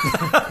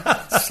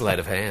 Sleight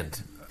of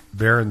hand.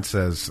 Baron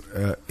says,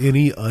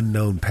 any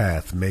unknown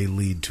path may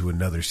lead to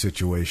another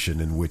situation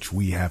in which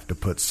we have to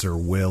put Sir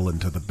Will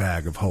into the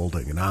bag of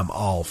holding, and I'm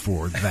all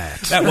for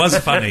that. That was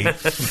funny.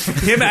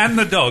 Him and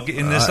the dog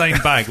in the same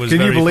bag was Can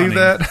very you believe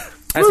funny. that?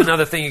 That's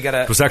another thing you got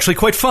It to was actually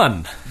quite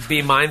fun.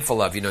 be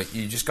mindful of. You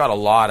just got a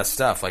lot of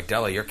stuff. Like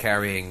Della, you're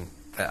carrying.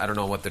 I don't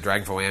know what the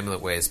Dragonfoe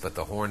amulet weighs, but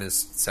the horn is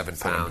 7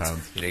 pounds.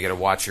 You got to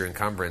watch your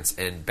encumbrance.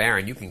 And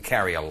Baron, you can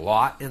carry a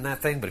lot in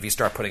that thing, but if you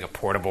start putting a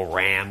portable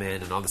ram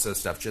in and all this other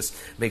stuff, just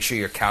make sure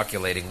you're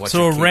calculating what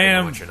So you're a keeping ram,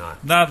 and what you're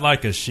not.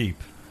 like a sheep.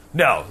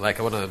 No, like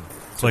I want to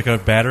It's like a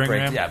battering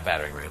break. ram. Yeah,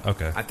 battering ram.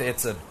 Okay. I think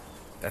it's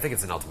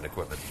an ultimate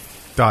equipment.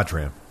 Dodge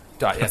Ram.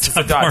 Yes, it's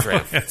a Dodge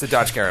Ram. It's a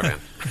Dodge Caravan.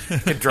 You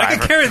can drive I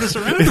can carry this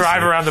around.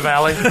 drive around the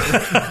valley.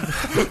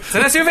 It's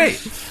an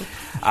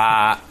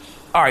SUV.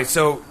 All right,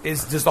 so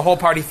does the whole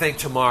party think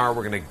tomorrow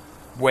we're going to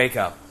wake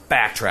up,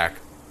 backtrack,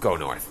 go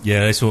north?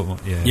 Yeah, that's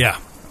what. Yeah.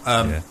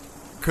 Yeah.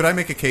 Could I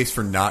make a case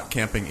for not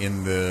camping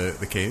in the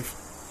cave?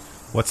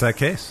 What's that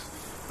case?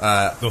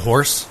 The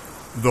horse?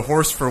 the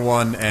horse for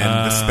one,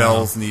 and the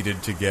spells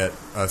needed to get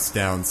us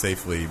down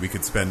safely. We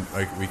could spend.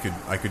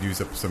 I could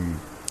use up some.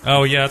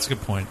 Oh yeah, that's a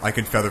good point. I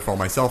could featherfall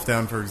myself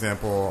down, for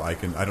example. I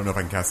don't know if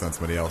I can cast it on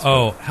somebody else.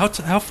 Oh,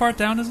 how far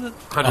down is it?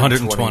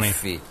 120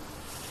 feet.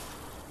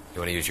 You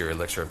want to use your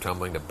elixir of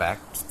tumbling to back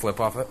flip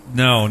off it?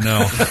 No.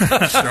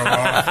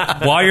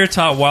 While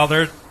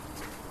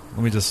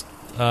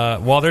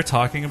they're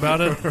talking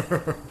about it.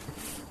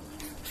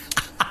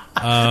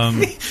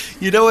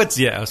 You know what's...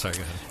 Yeah, sorry,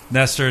 go ahead.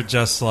 Nestor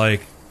just,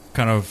 like,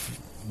 kind of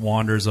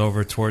wanders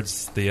over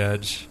towards the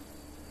edge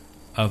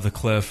of the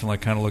cliff and,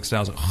 like, kind of looks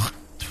down, like,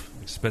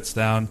 spits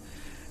down,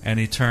 and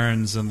he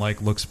turns and,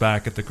 like, looks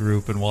back at the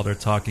group, and while they're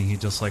talking, he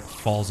just, like,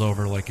 falls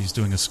over like he's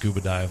doing a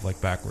scuba dive, like,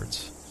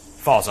 backwards.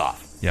 Falls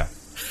off. Yeah.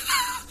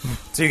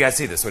 So you guys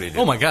see this. What do you do?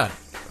 Oh, my God.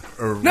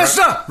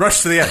 Nestor!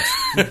 Rush to the edge.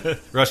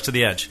 Rush to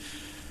the edge.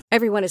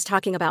 Everyone is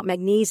talking about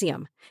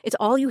magnesium. It's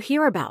all you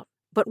hear about.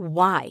 But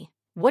why?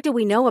 What do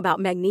we know about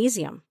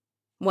magnesium?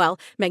 Well,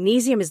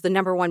 magnesium is the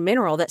number one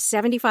mineral that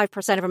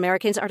 75% of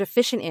Americans are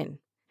deficient in.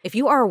 If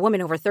you are a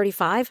woman over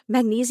 35,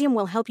 magnesium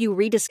will help you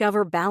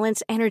rediscover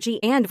balance, energy,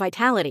 and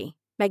vitality.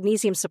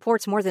 Magnesium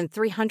supports more than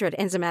 300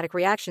 enzymatic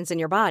reactions in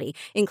your body,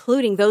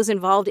 including those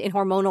involved in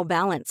hormonal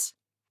balance.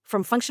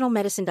 From functional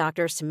medicine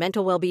doctors to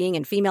mental well-being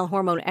and female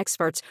hormone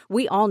experts,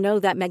 we all know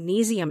that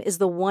magnesium is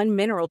the one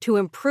mineral to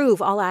improve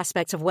all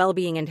aspects of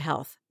well-being and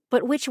health.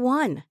 But which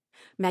one?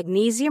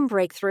 Magnesium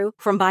Breakthrough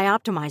from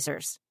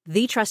Bioptimizers,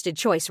 the trusted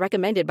choice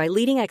recommended by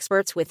leading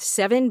experts with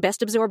 7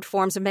 best-absorbed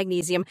forms of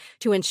magnesium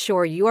to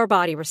ensure your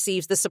body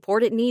receives the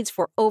support it needs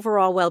for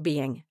overall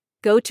well-being.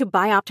 Go to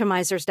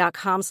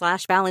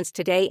bioptimizers.com/balance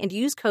today and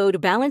use code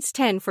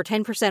BALANCE10 for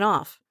 10%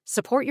 off.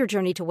 Support your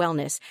journey to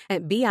wellness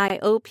at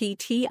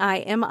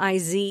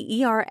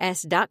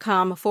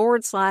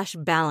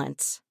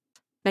bioptimizers.com/balance.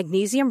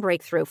 Magnesium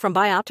Breakthrough from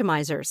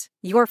Bioptimizers,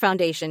 your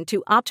foundation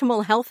to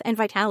optimal health and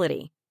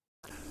vitality.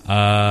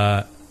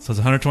 So it's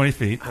 120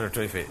 feet.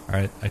 120 feet. All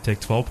right, I take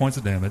 12 points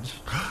of damage.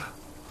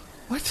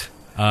 What?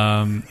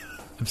 I'm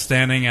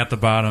standing at the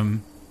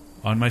bottom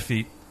on my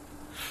feet.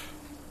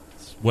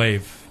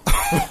 Wave.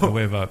 I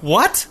wave up.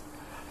 What?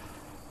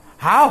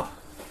 How?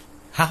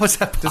 How is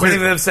that possible? Does any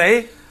of them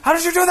say? How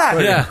did you do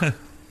that? Yeah.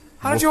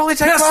 How did you only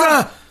take Yes, 12?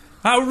 sir!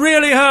 That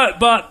really hurt,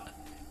 but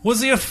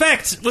was it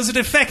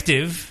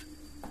effective?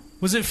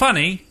 Was it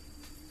funny?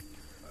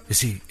 Is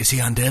he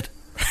undead?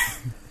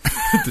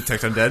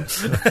 Detect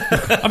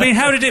undead. I mean,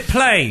 how did it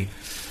play?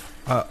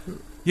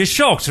 You're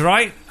shocked,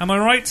 right? Am I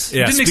right?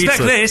 Yeah, You didn't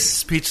expect this.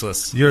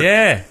 Speechless.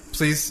 Yeah.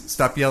 Please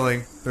stop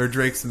yelling. There are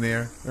drakes in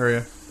the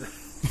area.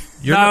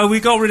 No, we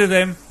got rid of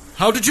them.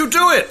 How did you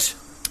do it?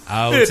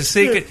 Oh, it's a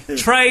secret.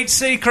 Trade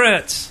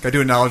secret. Can I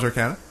do a knowledge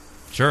arcana?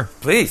 Sure.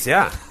 Please,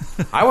 yeah.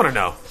 I want to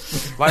know.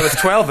 Why was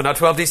 12 and not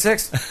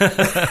 12d6?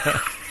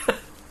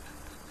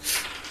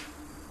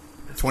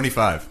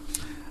 25.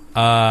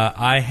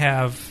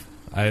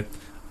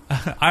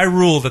 I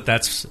rule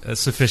that's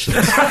sufficient.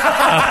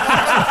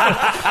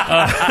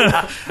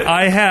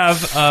 I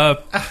have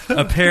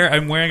a pair.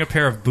 I'm wearing a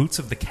pair of boots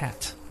of the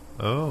cat.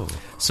 Oh.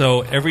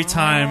 So every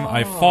time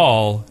I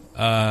fall,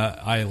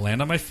 I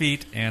land on my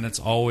feet, and it's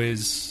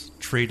always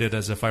treated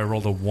as if I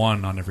rolled a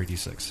 1 on every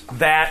d6.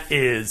 That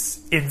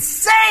is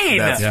insane!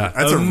 That's Yeah.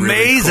 a really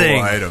Amazing.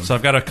 cool item. So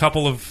I've got a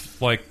couple of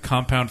like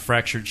compound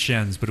fractured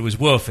shins, but it was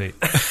worth it.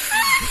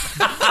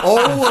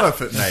 All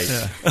worth it, mate.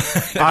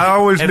 I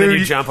always And knew then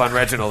you jump on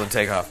Reginald and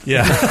take off.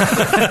 Yeah.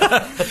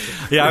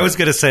 Yeah, I was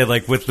going to say,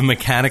 like, with the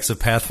mechanics of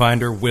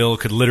Pathfinder, Will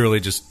could literally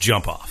just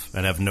jump off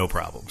and have no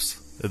problems.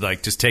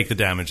 Like, just take the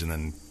damage and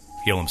then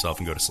heal himself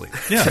and go to sleep.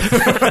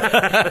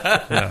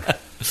 Yeah.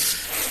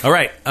 All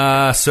right,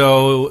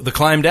 so the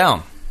climb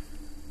down.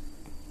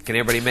 Can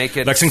everybody make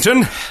it?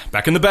 Lexington,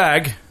 back in the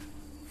bag.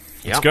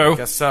 Let's go. I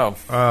guess so.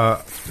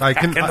 I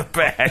can. In the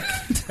bag.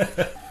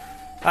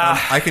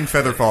 I can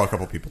feather fall a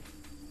couple people.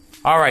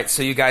 All right,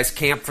 so you guys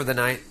camp for the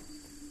night.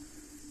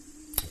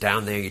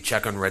 Down there, you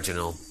check on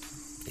Reginald.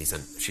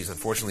 She's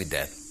unfortunately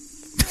dead.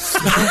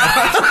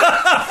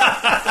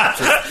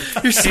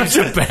 You're such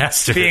a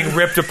bastard. Being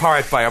ripped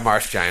apart by a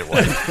marsh giant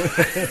woman.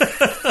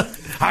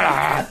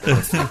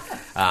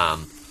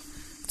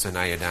 So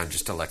now you're down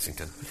just to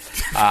Lexington.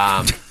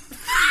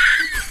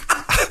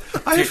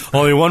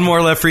 Only one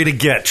more left for you to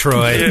get,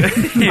 Troy.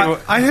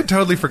 I had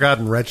totally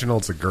forgotten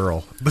Reginald's a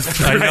girl.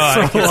 I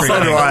know.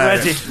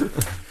 Reggie.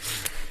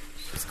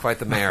 It's quite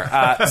the mayor.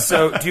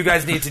 So do you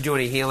guys need to do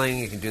any healing?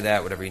 You can do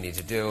that, whatever you need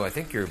to do. I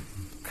think you're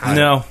kind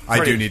No.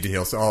 I do need to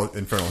heal, so I'll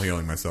infernal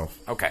healing myself.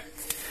 Okay.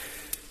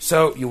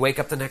 So you wake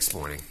up the next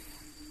morning.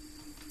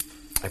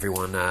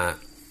 Everyone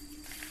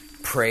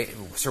pray.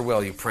 Sir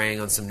Will, you praying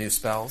on some new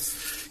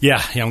spells?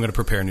 Yeah, I'm going to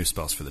prepare new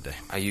spells for the day.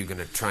 Are you going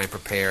to try and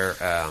prepare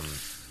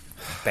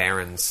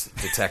Baron's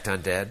Detect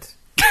Undead?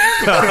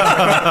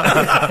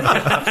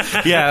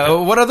 Yeah,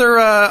 what other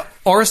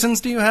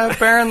orisons do you have,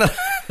 Baron,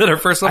 that that our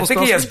first level I think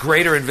spell he has screen?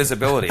 greater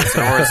invisibility. It's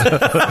an Orison.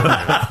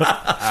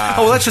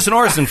 Oh, well, that's just an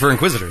Orison for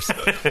Inquisitors.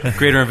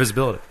 Greater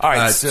invisibility. All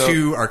right, so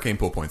 2 arcane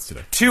pool points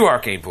today. 2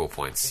 arcane pool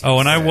points. Oh,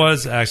 and I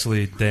was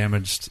actually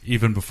damaged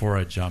even before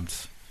I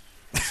jumped.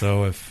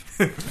 So if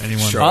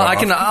anyone, Sure.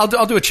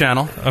 I'll do a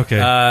channel.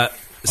 Okay.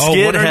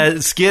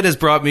 Skid has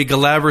brought me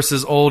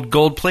Galabras' old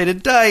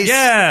gold-plated dice.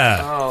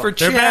 yeah, For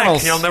they're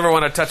channels. You'll never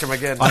want to touch him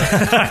again.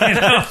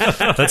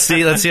 Let's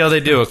see how they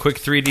do. A quick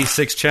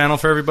 3d6 channel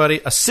for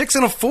everybody. A 6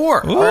 and a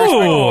 4.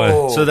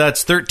 Ooh. So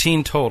that's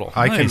 13 total.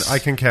 Nice. I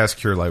can cast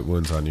Cure Light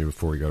Wounds on you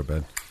before we go to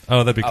bed.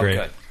 Oh, that'd be Oh, great.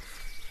 good.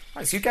 All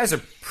right, so you guys are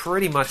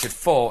pretty much at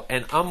full,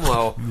 and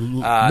Umlo,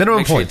 Minimum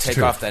make sure points, you take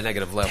too. off that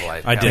negative level.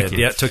 I did.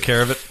 Yeah, took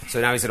care of it. So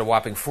now he's at a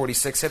whopping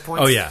 46 hit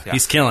points? Oh, yeah.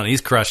 He's killing it.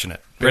 He's crushing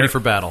it. Ready for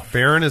battle.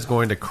 Baron is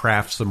going to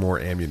craft some more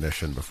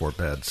ammunition before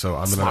bed,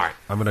 so Smart.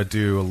 I'm gonna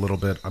do a little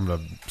bit. I'm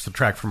gonna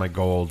subtract from my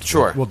gold.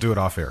 Sure. We'll do it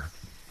off air.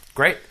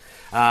 Great.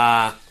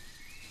 Next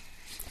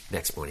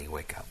morning, you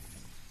wake up.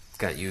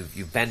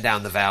 You've been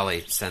down the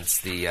valley since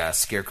the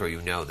Scarecrow.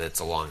 You know that it's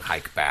a long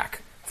hike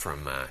back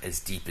from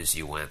as deep as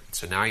you went.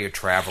 So now you're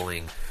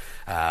traveling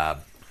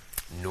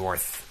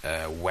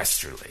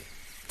north-westerly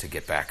to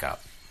get back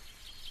up.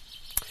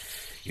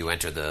 You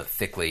enter the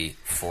thickly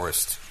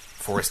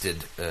forested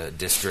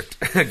district.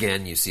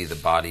 Again, you see the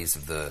bodies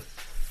of the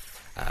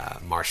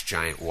marsh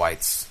giant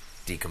whites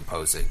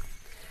decomposing.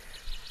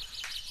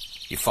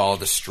 You follow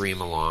the stream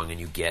along, and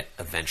you get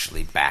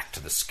eventually back to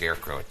the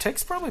Scarecrow. It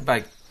takes probably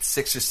about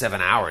 6 or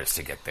 7 hours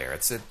to get there.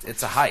 It's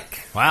a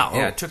hike. Wow.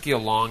 Yeah, it took you a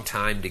long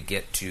time to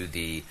get to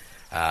the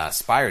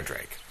Spire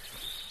Drake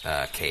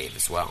cave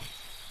as well.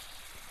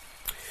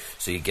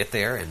 So you get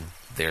there, and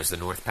there's the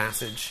North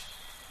Passage.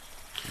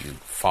 You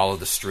follow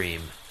the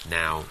stream,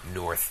 now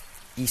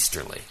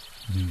northeasterly.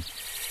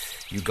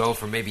 You go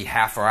for maybe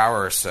half an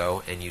hour or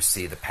so, and you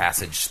see the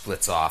passage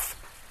splits off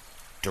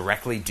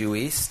directly due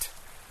east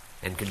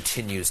and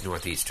continues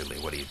northeasterly.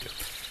 What do you do?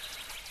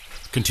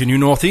 Continue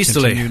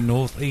northeasterly. Continue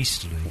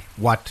northeasterly.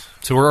 What?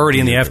 So we're already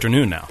in the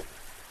afternoon now.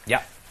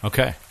 Yeah,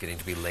 Okay. getting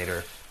to be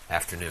later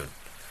afternoon,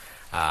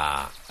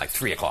 like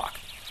 3 o'clock.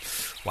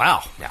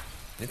 Wow. Yeah,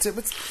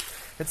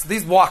 it's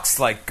these walks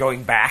like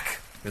going back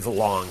is a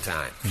long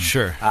time.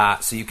 Sure.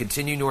 So you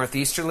continue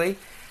northeasterly,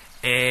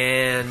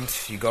 and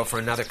you go for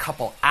another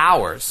couple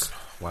hours.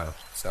 Wow.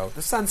 So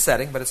the sun's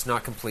setting, but it's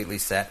not completely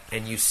set,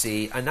 and you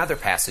see another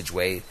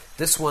passageway.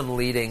 This one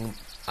leading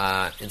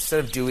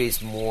instead of due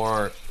east,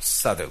 more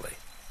southerly.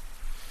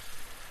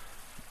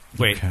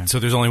 Wait, Okay. so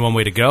there's only one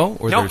way to go?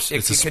 Or No, there's,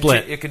 it's a it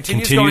split? It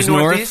continues north? going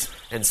northeast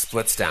and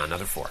splits down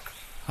another fork.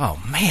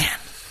 Oh, man.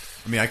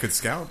 I mean, I could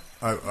scout.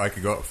 I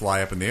could go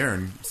fly up in the air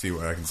and see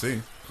what I can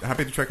see.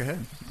 Happy to trek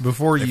ahead.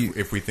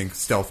 If we think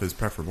stealth is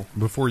preferable.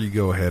 Before you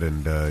go ahead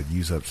and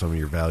use up some of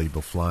your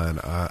valuable flying,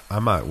 I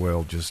might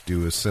well just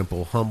do a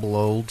simple, humble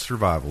old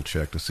survival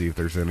check to see if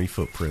there's any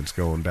footprints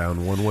going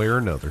down one way or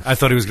another. I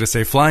thought he was going to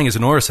say flying is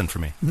an Orison for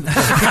me. Before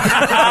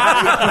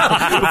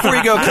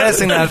you go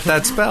casting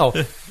that spell.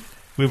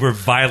 We were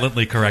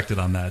violently corrected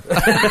on that.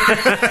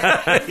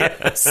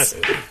 Yes.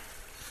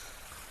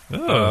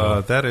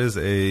 That is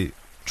a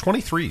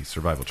 23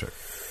 survival check.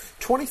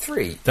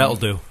 23. That'll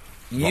do.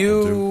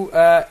 You,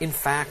 in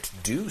fact,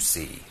 do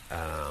see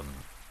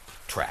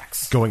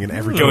tracks. Going in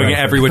every Going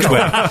direction. every which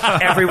way.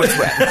 Every which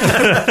way.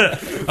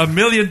 A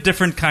million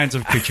different kinds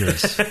of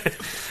creatures.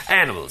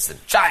 Animals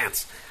and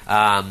giants.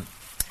 And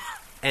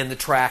the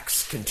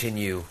tracks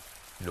continue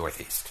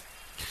northeast.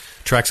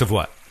 Tracks of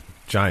what?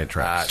 Giant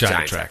tracks.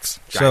 Giant tracks.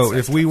 So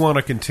if we want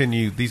to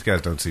continue, these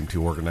guys don't seem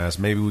too organized.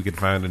 Maybe we could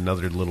find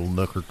another little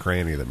nook or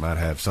cranny that might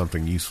have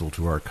something useful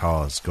to our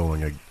cause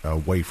going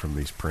away from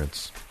these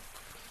prints.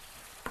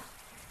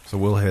 So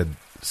we'll head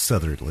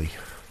southerly.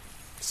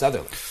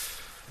 Southerly.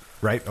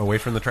 Right? Away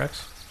from the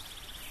tracks?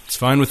 It's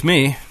fine with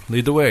me.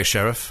 Lead the way,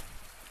 Sheriff.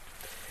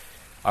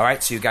 All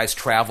right, so you guys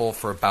travel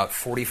for about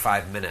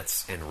 45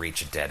 minutes and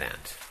reach a dead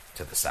end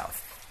to the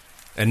south.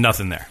 And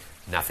nothing there.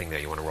 Nothing there.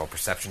 You want to roll a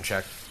perception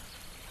check?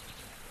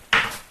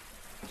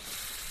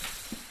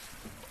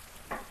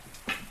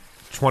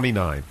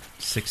 29.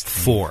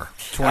 4.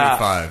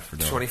 25 for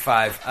Dylan.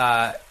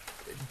 25.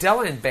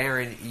 Della and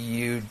Baron,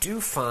 you do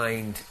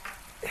find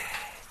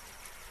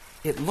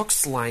it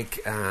looks like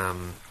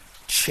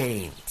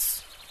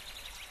chains,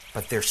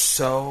 but they're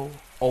so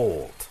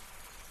old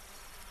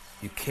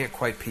you can't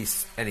quite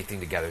piece anything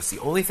together. It's the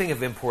only thing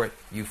of import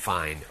you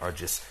find are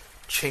just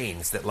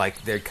chains that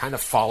they kind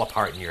of fall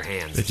apart in your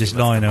hands. They're as you just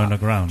lift lying them on up.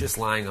 the ground. Just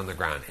lying on the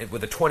ground.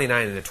 With a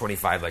 29 and a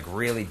 25,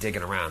 really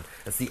digging around.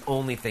 That's the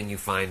only thing you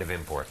find of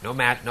import. No,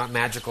 not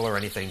magical or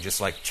anything.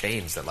 Just like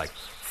chains that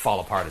fall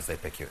apart as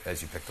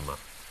you pick them up.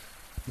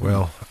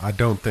 Well, I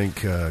don't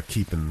think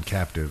keeping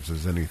captives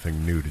is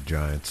anything new to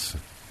giants.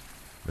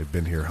 They've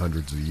been here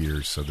hundreds of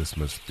years, so this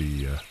must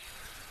be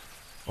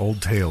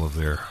old tale of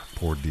their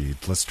poor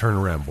deeds. Let's turn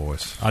around,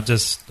 boys. I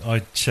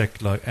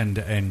check end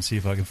to end, see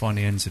if I can find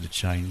the ends of the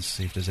chains,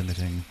 see if there's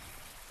anything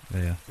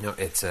there. No,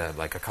 it's a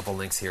couple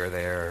links here or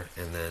there,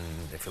 and then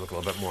if you look a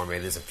little bit more,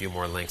 maybe there's a few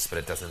more links, but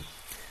it doesn't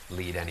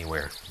lead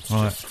anywhere. It's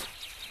Right. just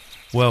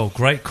Well,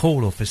 great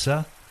call,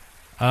 officer.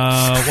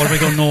 What do we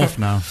go north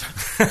now?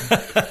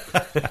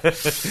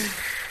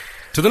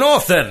 To the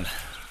north, then.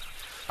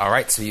 All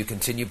right, so you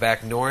continue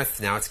back north.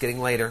 Now it's getting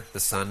later. The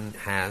sun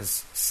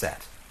has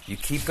set. You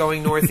keep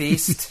going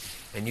northeast,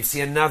 and you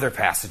see another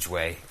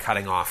passageway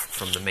cutting off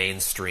from the main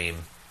stream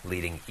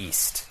leading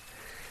east.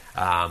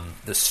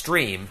 The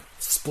stream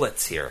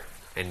splits here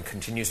and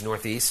continues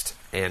northeast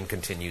and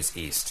continues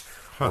east.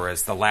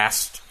 Whereas the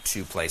last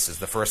two places,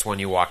 the first one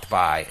you walked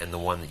by and the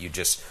one that you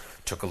just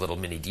took a little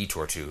mini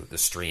detour to, the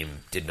stream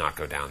did not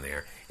go down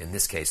there. In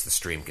this case, the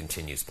stream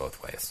continues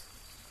both ways.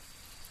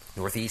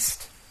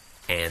 Northeast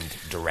and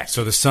direct.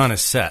 So the sun is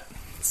set.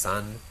 The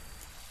sun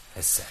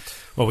has set.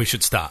 Well, we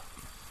should stop.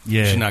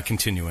 Yeah. We should not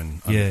continue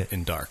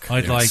in dark.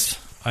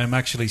 I'm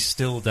actually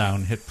still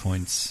down hit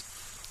points.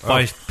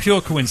 By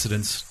pure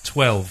coincidence,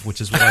 12,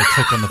 which is what I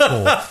took on the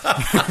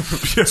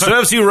floor.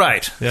 Serves you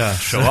right. Yeah.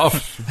 Show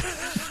off.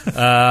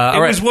 It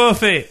was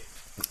worth it.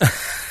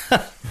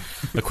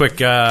 A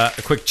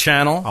quick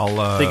channel.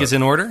 I think is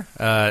in order.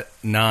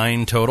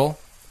 9 total.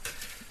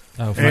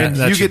 Oh, And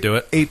that you should get do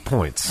it. 8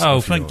 points. Oh,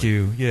 thank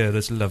you. Yeah,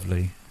 that's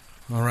lovely.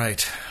 All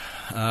right.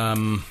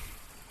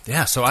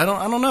 Yeah. So I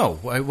don't know.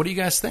 What do you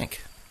guys think?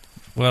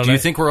 Well, Do you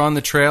think we're on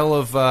the trail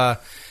of?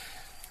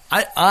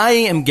 I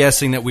am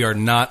guessing that we are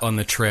not on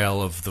the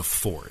trail of the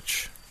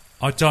forge.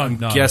 I don't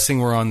know. Guessing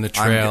we're on the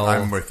trail.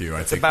 I'm with you.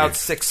 I It's think about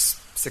we-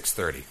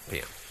 6:30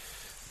 p.m.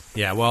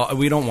 Yeah. Well,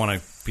 we don't want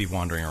to be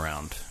wandering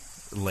around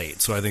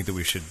late, so I think that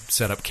we should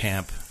set up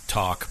camp,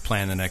 talk,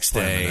 plan the next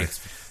day,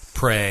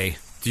 pray.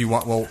 Do you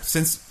want? Well,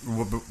 since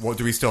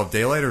do we still have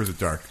daylight or is it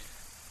dark?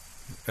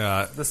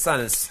 The sun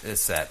is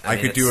set. I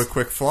mean, could do a it's-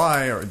 quick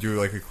fly or do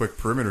like a quick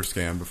perimeter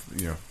scan.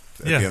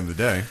 At the end of the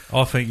day.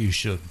 I think you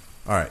should.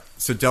 All right.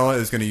 So Della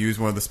is going to use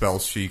one of the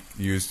spells she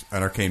used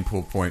an arcane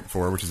pool point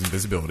for, which is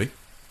invisibility.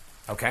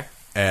 Okay.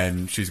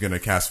 And she's going to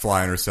cast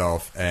fly on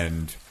herself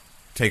and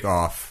take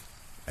off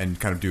and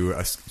kind of do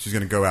she's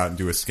going to go out and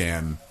do a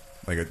scan,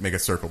 make a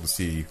circle to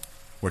see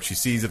what she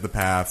sees of the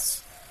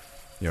paths,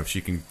 if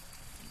she can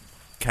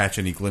catch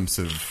any glimpse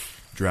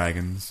of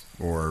dragons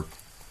or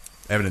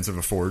evidence of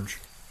a forge.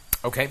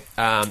 Okay.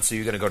 So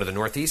you're going to go to the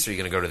northeast or you're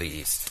going to go to the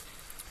east?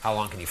 How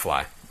long can you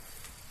fly?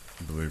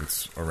 I believe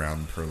it's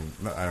around hold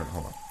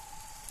on.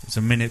 It's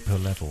a minute per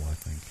level, I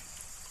think.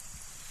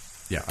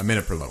 Yeah, a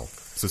minute per level.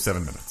 So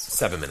 7 minutes.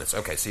 7 minutes.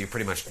 Okay, so you're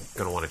pretty much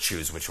going to want to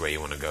choose which way you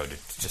want to go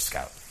to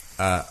scout.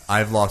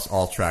 I've lost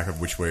all track of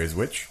which way is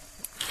which.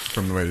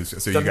 From the way, so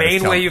The you guys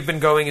main tell way me. you've been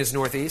going is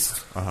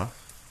northeast. Uh-huh.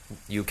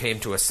 You came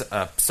to a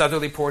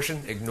southerly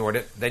portion, ignored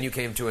it. Then you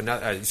came to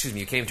another.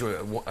 You came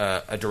to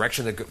a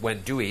direction that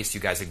went due east. You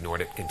guys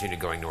ignored it, continued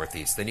going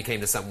northeast. Then you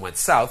came to something went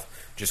south.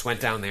 Just went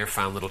down there,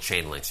 found little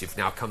chain links. You've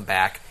now come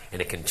back,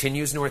 and it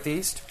continues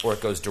northeast, or it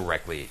goes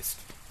directly east.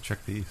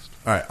 Check the east.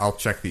 All right, I'll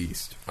check the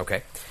east.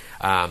 Okay.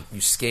 You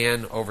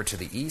scan over to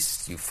the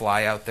east. You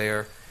fly out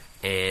there,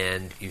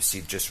 and you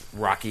see just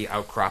rocky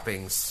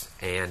outcroppings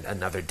and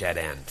another dead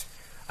end.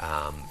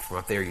 From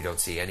up there, you don't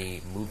see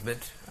any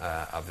movement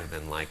other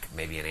than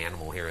maybe an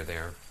animal here or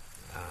there.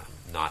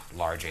 Not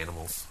large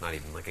animals, not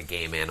even like a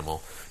game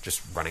animal,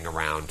 just running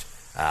around.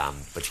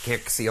 But you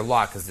can't see a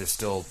lot because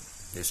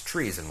there's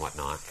trees and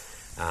whatnot.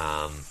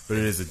 But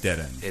it is a dead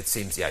end. It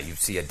seems, you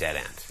see a dead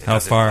end. It How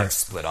doesn't, far?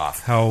 split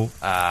off.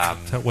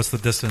 What's the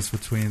distance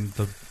between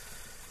the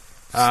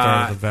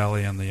start of the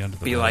valley and the end of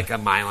the Be valley? like a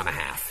mile and a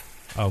half.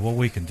 Oh, well,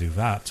 we can do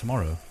that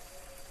tomorrow.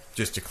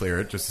 Just to clear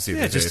it, just to see if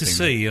Yeah, there's just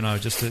to anything. see,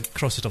 just to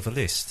cross it off the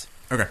list.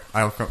 Okay,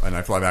 I'll come, and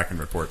I fly back and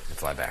report. And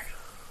fly back.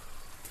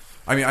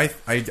 I mean,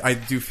 I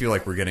do feel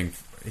like we're getting...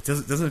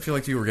 Doesn't it feel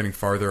like we're getting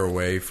farther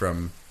away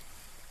from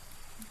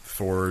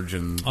Forge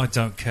and... I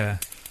don't care.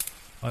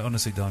 I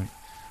honestly don't.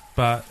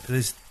 But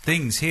there's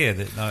things here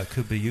that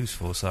could be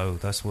useful, so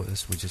that's what I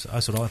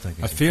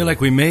think. I feel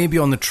like we may be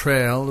on the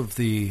trail of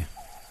the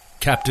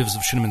captives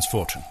of Shinneman's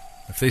Fortune.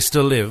 If they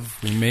still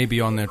live, we may be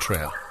on their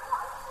trail.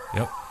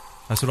 Yep,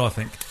 that's what I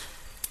think.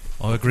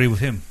 I agree with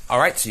him. All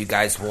right, so you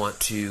guys want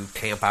to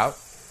camp out?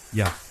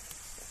 Yeah.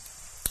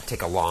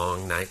 Take a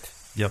long night?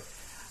 Yep.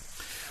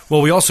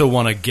 Well, we also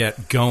want to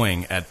get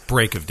going at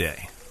break of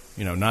day.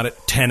 Not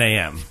at 10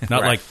 a.m.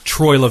 Not Right. like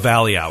Troy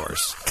LaValle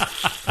hours.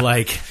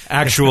 Like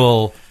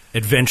actual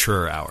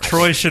adventurer hours.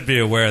 Troy should be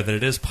aware that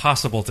it is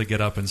possible to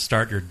get up and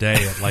start your day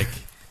at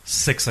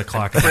 6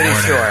 o'clock in the Pretty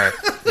morning. sure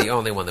the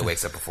only one that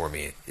wakes up before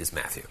me is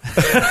Matthew.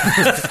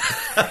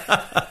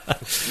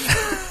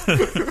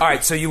 All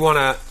right, so you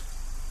want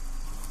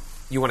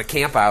to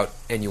camp out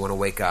and you want to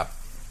wake up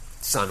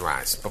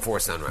before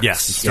sunrise.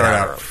 Yes. Start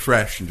out early.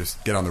 fresh and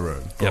just get on the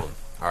road. Boom.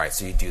 All right,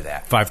 so you do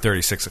that.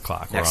 5:30, 6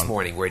 o'clock. Next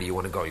morning, where do you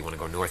want to go? You want to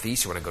go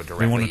northeast? You want to go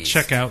directly We want to east?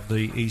 check out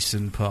the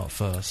eastern part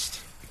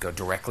first. You go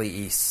directly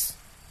east,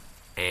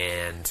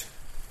 and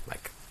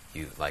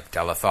like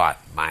Della thought,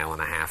 mile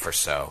and a half or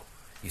so,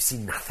 you see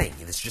nothing.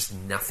 There's just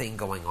nothing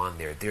going on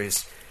there.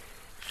 It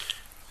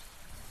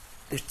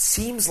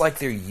seems like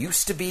there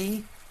used to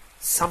be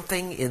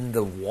something in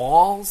the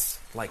walls,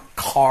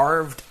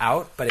 carved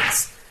out, but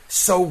it's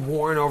so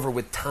worn over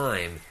with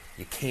time,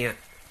 you can't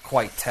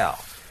quite tell.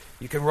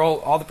 You can roll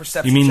all the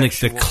perception. You mean like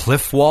checks the you want.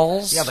 cliff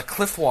walls? Yeah, the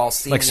cliff walls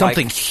seem like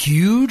something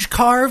huge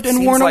carved and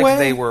seems worn like away?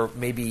 they were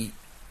maybe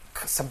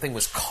something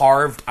was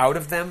carved out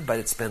of them, but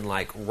it's been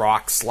like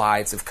rock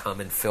slides have come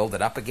and filled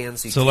it up again.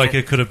 So like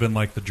it could have been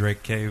like the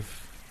Drake Cave.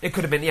 It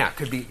could have been, it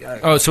could be.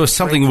 so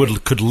something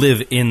could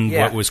live in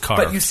what was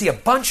carved. But you see a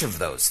bunch of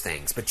those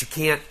things, but you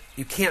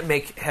can't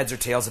make heads or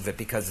tails of it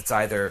because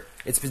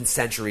it's been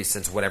centuries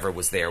since whatever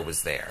was there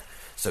was there.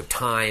 So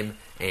time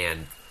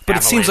and but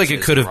it seems like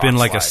it could have been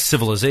like a slides.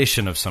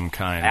 civilization of some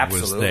kind.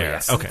 Absolutely, was there. yeah,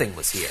 something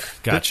was here.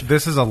 Gotcha.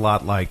 This is a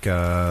lot like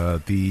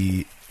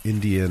the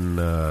Indian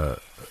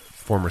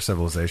former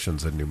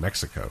civilizations in New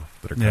Mexico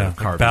that are kind of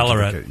carved.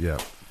 Ballarat. Yeah.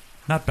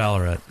 Not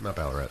Ballarat. Not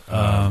Ballarat.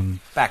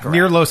 Baccarat.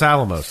 Near Los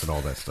Alamos and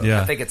all that stuff.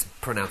 Yeah. I think it's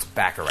pronounced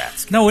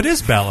Baccarat. No, it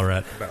is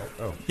Ballarat.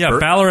 Yeah,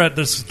 Bert? Ballarat.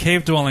 There's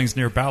cave dwellings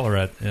near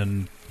Ballarat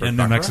in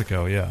New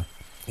Mexico. Yeah.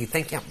 You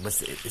think, is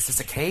this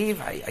a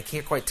cave? I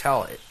can't quite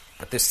tell it,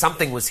 but there's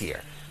something was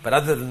here. But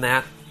other than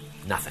that,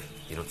 nothing.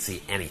 You don't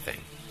see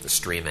anything. The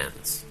stream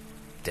ends.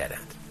 Dead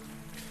end.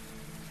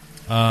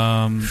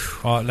 All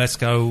right, let's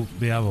go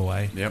the other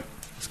way. Yep.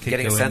 Let's keep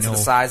Getting a going sense of the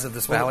north. size of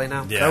this valley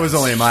now? Yeah. That was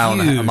only a mile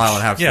and a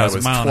half. So Yeah, that it was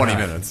was a mile and a 20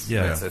 half. minutes.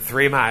 Yeah. So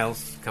 3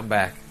 miles. Come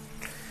back.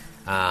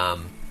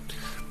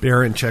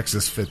 Baron checks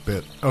his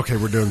Fitbit. Okay,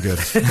 we're doing good.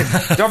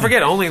 Don't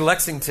forget, only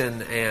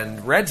Lexington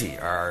and Reggie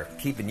are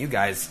keeping you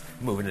guys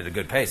moving at a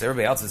good pace.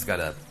 Everybody else has got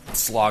to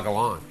slog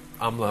along.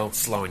 Umlo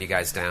slowing you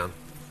guys down.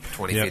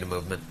 20 feet of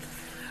movement.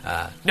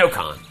 No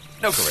con.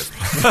 No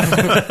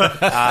charisma.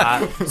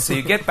 So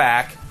you get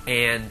back,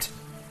 and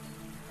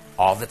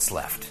all that's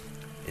left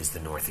is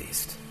the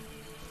northeast.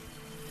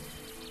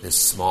 This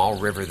small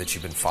river that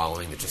you've been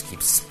following that just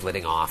keeps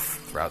splitting off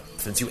throughout.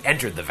 Since you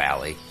entered the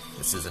valley,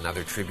 this is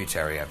another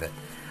tributary of it,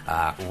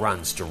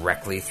 runs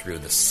directly through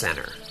the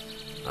center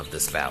of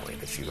this valley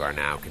that you are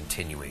now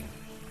continuing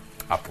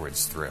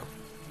upwards through.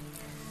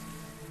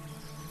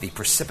 The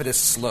precipitous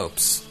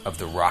slopes of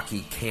the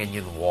rocky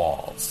canyon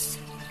walls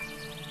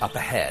up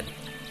ahead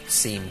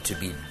seem to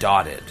be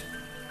dotted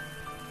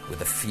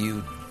with a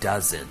few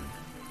dozen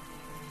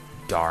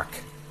dark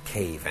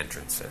cave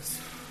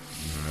entrances.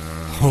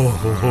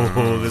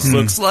 Oh, this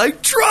looks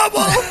like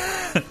trouble.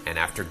 And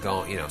after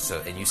going,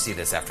 and you see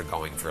this after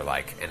going for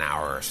like an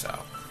hour or so,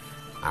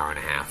 hour and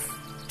a half,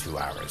 2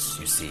 hours,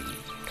 you see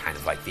kind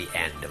of like the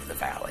end of the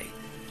valley,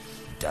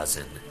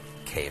 dozen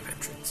cave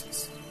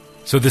entrances.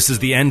 So this is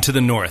the end to the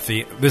north.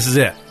 This is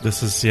it.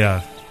 This is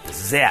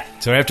This is it.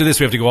 So after this,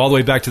 we have to go all the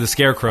way back to the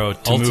Scarecrow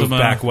to move Ultima.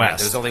 back Right,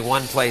 west. there's only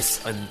one place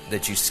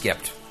that you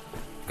skipped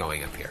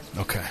going up here.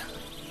 Okay.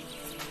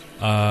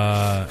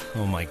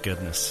 Oh my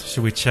goodness!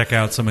 Should we check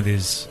out some of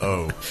these?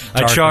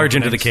 I charge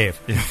into the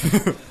openings?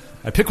 cave.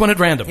 I pick one at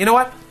random. You know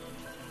what?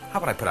 How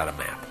about I put out a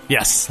map?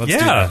 Yes, let's do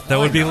Yeah, that. that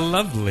would be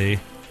lovely.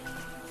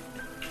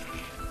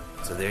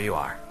 So there you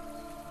are.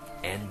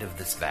 End of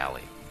this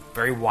valley.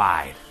 Very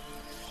wide.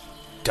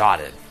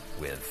 Dotted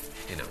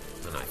with, and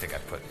I think I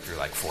put through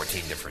like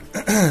 14 different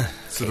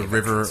So the cave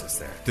river, entrances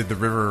there. did the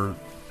river...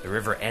 The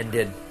river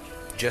ended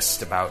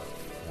just about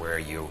where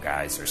you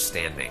guys are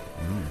standing.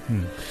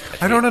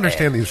 At I the don't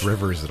understand edge. these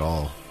rivers at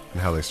all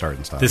and how they start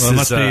and stop. This Well,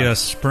 it is, must be a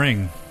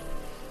spring.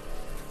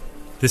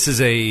 This is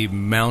a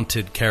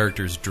mounted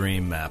character's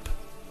dream map.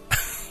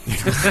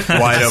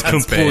 Wide open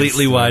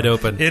Completely space. wide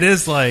open.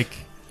 It's like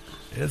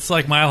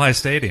Mile High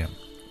Stadium.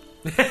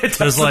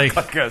 There's like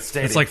a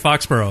stadium. it's like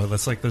Foxborough.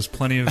 That's like there's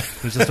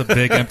just a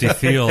big empty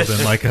field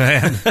and like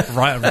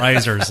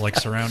risers like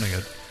surrounding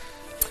it.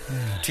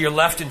 To your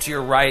left and to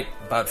your right,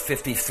 about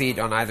 50 feet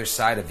on either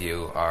side of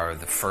you, are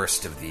the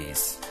first of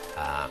these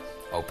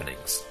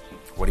openings.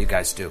 What do you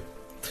guys do?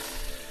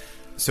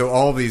 So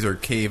all of these are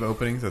cave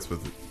openings? That's what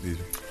these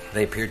are.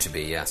 They appear to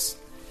be, yes.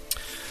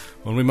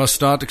 Well, we must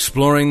start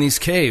exploring these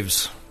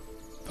caves.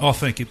 I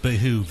think it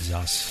behooves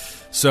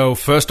us. So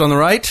first on the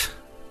right,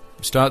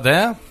 start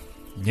there.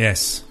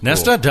 Yes.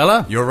 Nesta,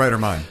 Della, Your right or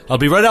mine? I'll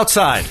be right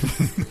outside.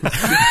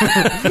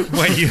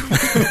 Wait, you?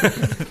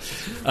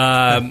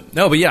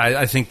 No, but yeah,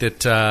 I think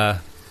that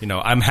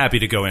I'm happy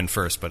to go in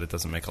first, but it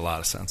doesn't make a lot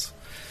of sense.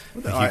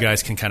 If you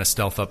guys can kind of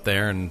stealth up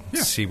there and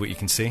see what you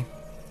can see.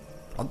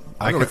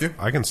 I'll go with you.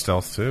 I can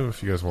stealth too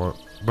if you guys want,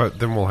 but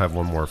then we'll have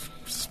one more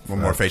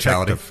more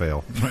fatality. check to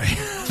fail.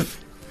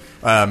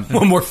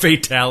 One more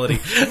fatality.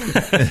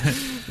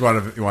 You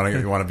want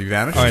to be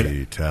vanished? All right.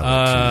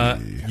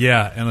 Fatality.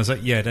 Yeah, and I was like,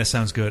 yeah, that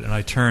sounds good. And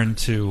I turned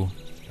to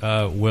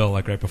Will,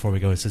 like right before we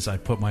go. It says, I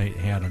put my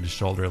hand on his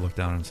shoulder, I looked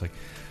down, and it's like,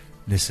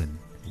 listen,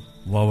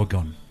 while we're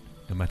gone,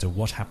 no matter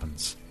what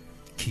happens,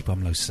 keep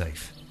Umlo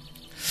safe.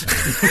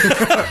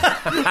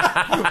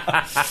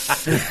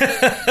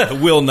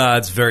 Will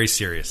nods very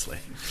seriously.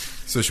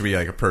 So should we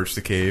like approach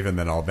the cave and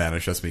then I'll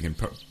vanish us? We can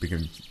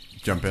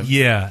jump in.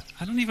 Yeah,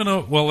 I don't even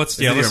know. Well, let's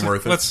it even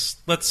worth it?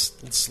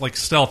 let's like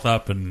stealth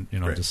up and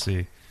Great. just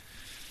see.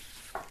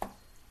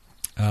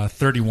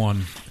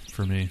 31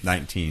 for me.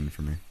 19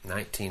 for me.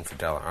 19 for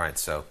Della. All right,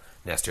 so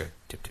Nestor,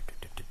 tip, tip,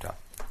 tip, tip, tip, top.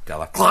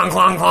 Della. Clong,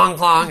 clong, clong,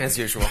 clong, as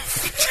usual.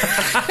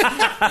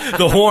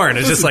 The horn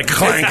is just like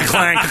clank,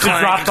 clank,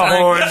 clank. Drop the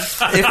horn.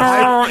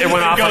 It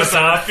went off on its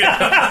own.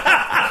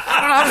 I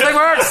don't know how this thing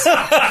works.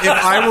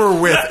 If I were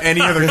with any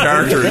other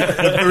character,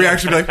 the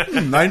reaction would be like,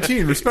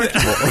 19,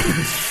 respectable.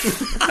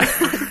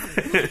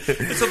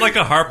 Is it like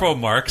a Harpo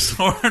Marx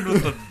horn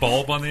with a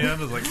bulb on the end?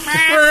 It's like,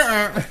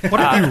 What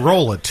did you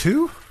roll, a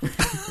 2? I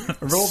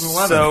rolled an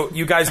 11. So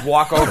you guys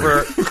walk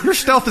over. Your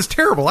stealth is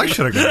terrible. I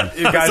should have gotten.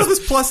 You guys, so this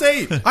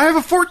 +8. I have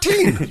a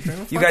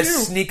 14. you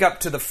guys sneak up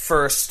to the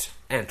first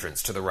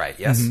entrance to the right.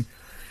 Yes,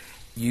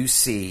 you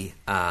see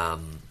a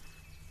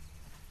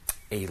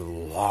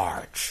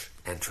large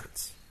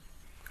entrance.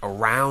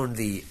 Around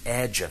the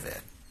edge of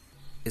it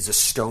is a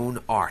stone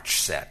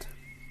arch set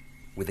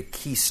with a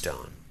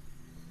keystone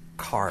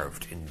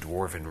carved in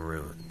dwarven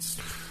runes.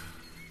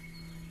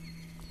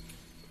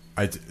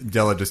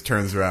 Della just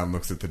turns around and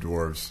looks at the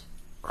dwarves.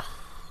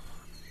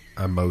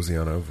 I'm mosey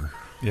on over.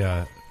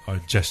 yeah, I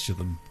gesture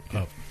them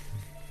up.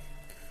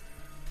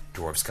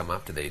 Dwarves come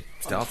up. Do they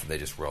stealth or do they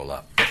just roll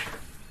up?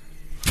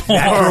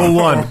 Natural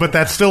 1, but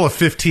that's still a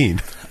 15.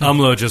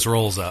 Umlo just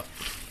rolls up.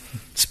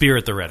 Spear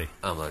at the ready.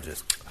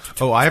 Just...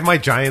 Oh, I have my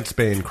Giant's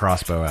Bane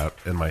crossbow out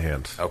in my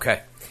hand.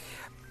 Okay.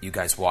 You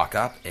guys walk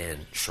up,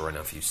 and sure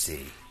enough, you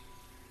see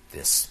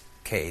this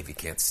cave. You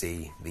can't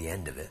see the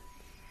end of it,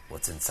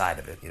 what's inside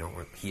of it. You don't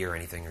hear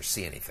anything or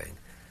see anything.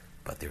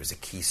 But there's a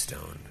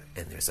keystone,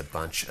 and there's a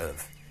bunch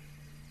of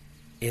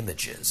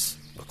images,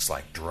 looks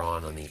like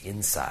drawn on the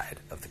inside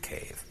of the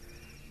cave.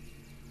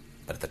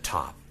 But at the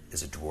top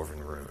is a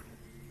dwarven rune.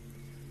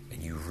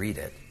 And you read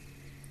it,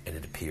 and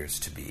it appears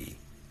to be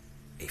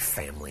a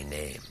family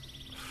name.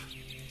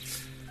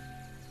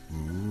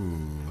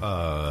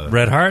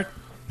 Red Heart?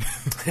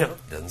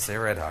 Doesn't say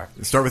Red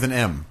Heart. Start with an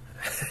M.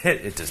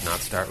 It does not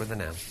start with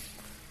an M.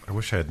 I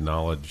wish I had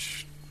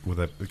knowledge.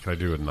 Can I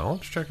do a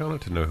knowledge check on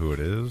it to know who it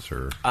is?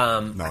 Or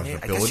I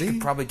guess you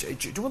could probably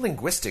do a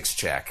linguistics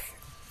check.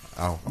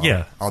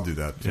 Yeah. I'll do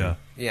that. Too. Yeah.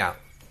 Yeah.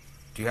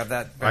 Do you have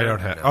that? I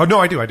don't have. No. Oh no,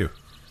 I do.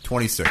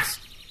 26.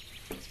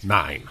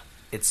 9.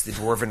 It's the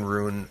dwarven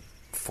rune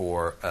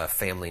for a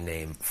family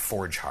name,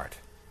 Forgeheart.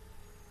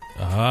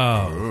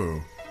 Oh,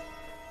 Ooh.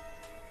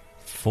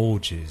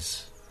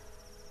 Forges.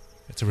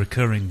 It's a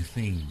recurring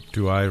theme.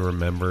 Do I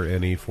remember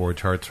any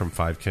forge hearts from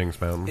Five Kings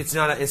Mountain? It's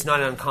not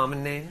an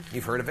uncommon name.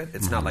 You've heard of it.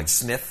 It's not like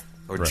Smith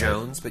or Right.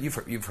 Jones, but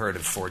you've heard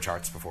of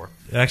Forgehearts before.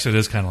 Actually, it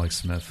is kind of like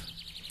Smith.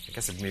 I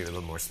guess it's maybe a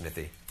little more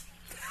Smithy.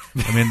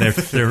 I mean, they're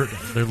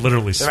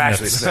literally They're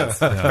actually Smiths.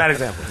 Smiths. Bad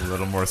example. A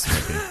little more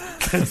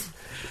smithy.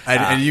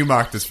 And you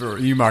mocked us for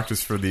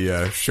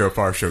the show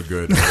far, show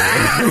good.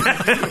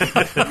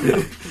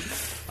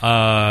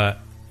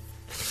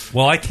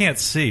 Well, I can't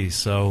see,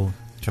 so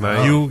Can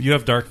I? You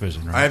have dark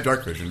vision, right? I have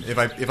dark vision. If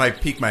I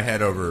peek my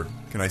head over,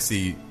 can I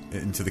see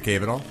into the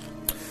cave at all?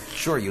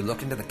 Sure, you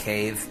look into the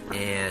cave,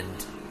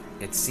 and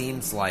it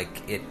seems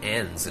like it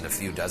ends in a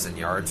few dozen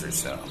yards or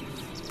so.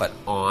 But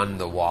on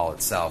the wall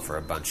itself are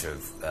a bunch of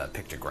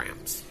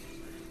pictograms.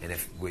 And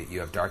if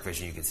you have dark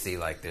vision, you can see,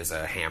 like, there's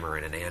a hammer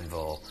and an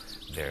anvil.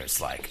 There's,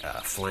 like,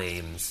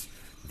 flames.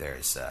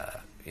 There's,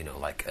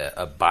 like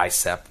a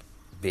bicep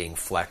being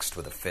flexed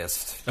with a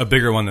fist. A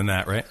bigger one than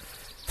that, right?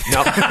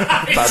 No,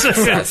 about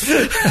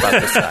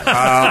this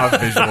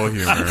size. Visual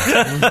humor.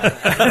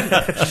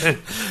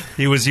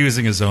 He was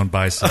using his own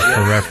bicep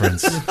for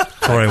reference.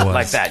 Troy was.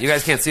 Like that. You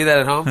guys can't see that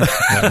at home?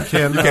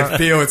 Can, You can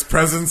feel its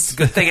presence.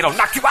 Good thing it'll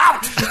knock you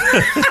out!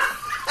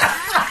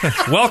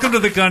 Welcome to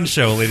the gun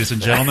show, ladies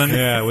and gentlemen.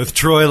 Yeah, with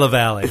Troy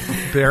LaValle.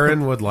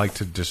 Baron would like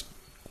to just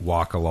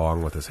walk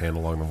along with his hand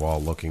along the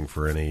wall looking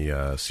for any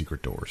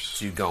secret doors.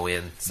 So you go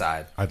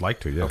inside. I'd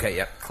like to, yeah. Okay,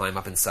 yep. Climb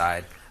up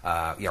inside.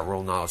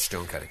 Roll knowledge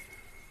stone cutting.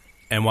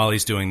 And while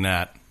he's doing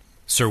that,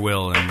 Sir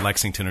Will and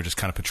Lexington are just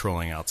kind of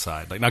patrolling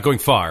outside. Like, not going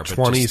far, but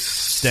 20 just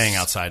staying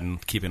outside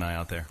and keeping an eye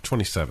out there.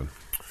 27.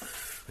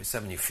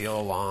 27, you feel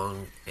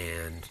along,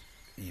 and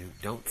you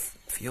don't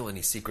feel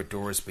any secret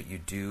doors, but you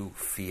do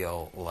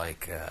feel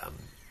like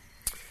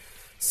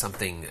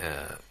something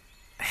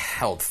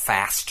held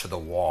fast to the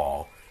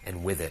wall,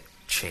 and with it,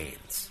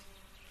 chains.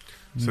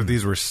 So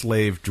these were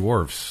slave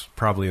dwarfs,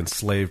 probably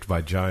enslaved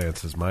by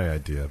giants, is my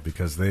idea,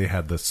 because they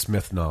had the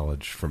smith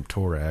knowledge from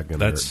Torag and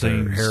That their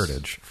seems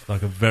heritage.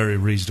 like a very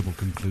reasonable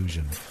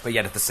conclusion. But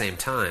yet, at the same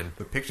time,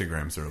 The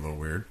pictograms are a little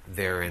weird.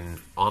 they're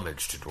in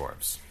homage to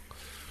dwarves.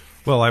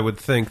 Well, I would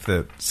think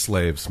that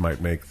slaves might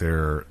make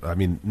their... I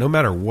mean, no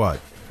matter what,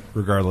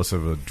 regardless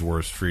of a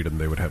dwarf's freedom,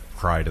 they would have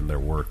pride in their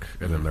work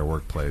and in their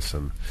workplace.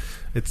 And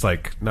it's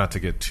like, not to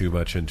get too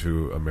much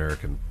into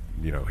American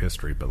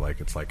history, but like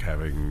it's like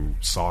having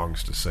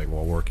songs to sing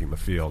while working the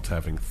fields,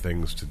 having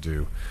things to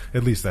do.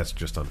 At least that's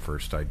just on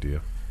first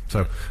idea.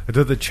 So,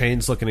 do the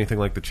chains look anything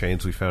like the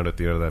chains we found at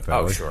the end of that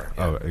valley? Oh, sure.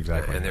 Yeah. Oh,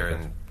 exactly. And they're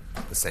Okay. in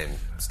the same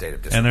state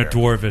of disrepair. And they're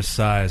dwarvish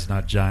size,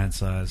 not giant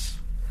size.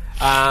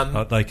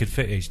 Like it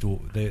fit.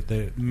 They're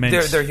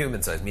They're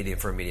human size,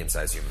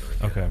 medium-sized human.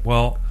 Okay,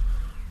 well,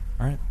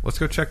 All right. Let's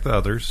go check the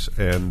others.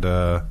 And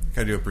Can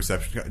I do a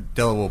perception?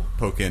 Della will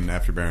poke in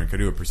after Baron. Can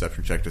I do a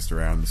perception check just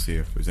around to see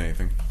if there's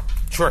anything?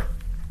 Sure.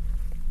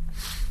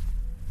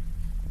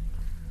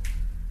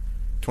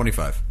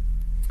 25.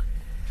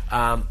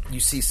 You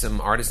see some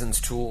artisans'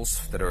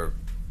 tools that are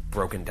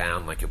broken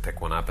down, like you'll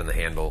pick one up and the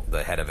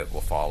head of it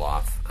will fall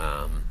off,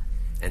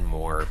 and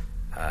more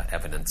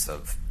evidence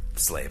of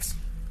slaves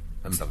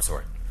of some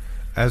sort.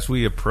 as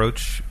we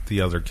approach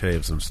the other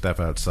caves and step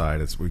outside,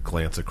 as we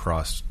glance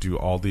across, do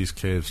all these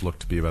caves look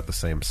to be about the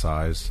same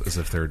size as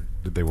if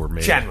they were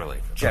made?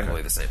 Generally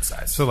Okay. the same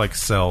size. So like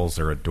cells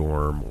or a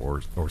dorm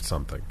or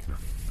something.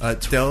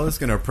 Della's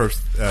going to approach,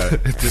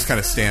 just kind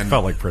of stand.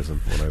 Felt like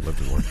prison when I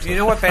lived in one. You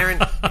know what, Baron?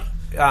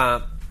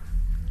 Now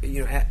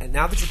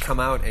that you come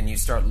out and you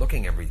start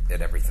looking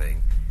at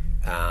everything,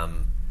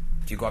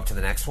 do you go up to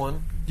the next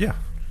one? Yeah.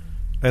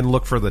 And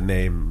look for the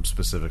name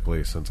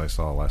specifically, since I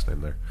saw a last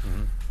name there.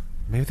 Mm-hmm.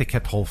 Maybe they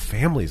kept whole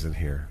families in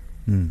here,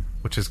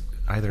 which is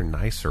either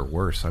nice or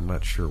worse. I'm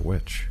not sure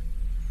which.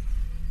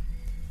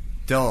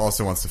 Della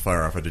also wants to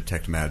fire off a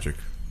detect magic.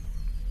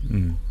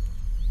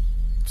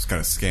 Just kind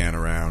of scan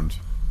around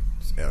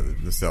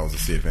the cells to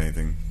see if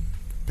anything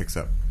picks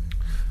up.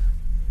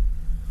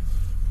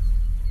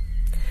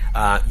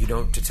 You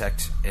don't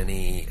detect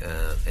any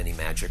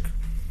magic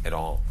at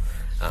all.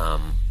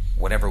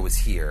 Whatever was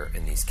here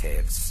in these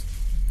caves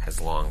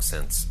has long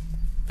since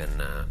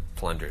been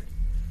plundered.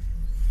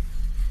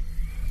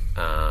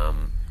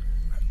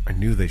 I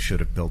knew they should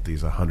have built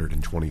these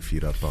 120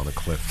 feet up on a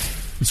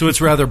cliff. So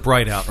it's rather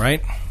bright out,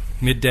 right?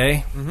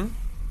 Midday.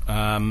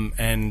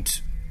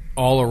 And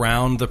all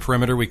around the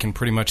perimeter we can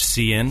pretty much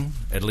see in,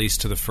 at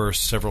least to the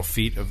first several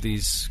feet of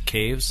these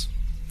caves.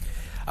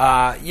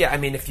 Yeah, I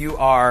mean, if you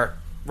are...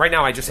 Right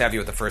now I just have you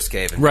at the first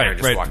cave, and Baron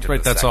just walked into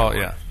the that's second all, one.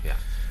 yeah. Yeah.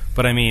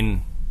 But I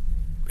mean,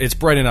 it's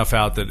bright enough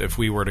out that if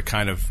we were to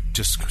kind of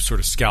just sort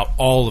of scout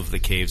all of the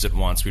caves at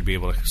once, we'd be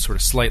able to sort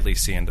of slightly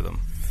see into them.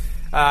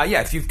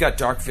 Yeah, if you've got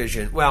dark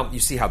vision, well, you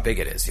see how big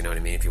it is, you know what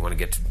I mean? If you want to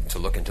get to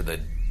look into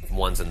the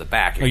ones in the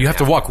back... You have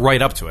to walk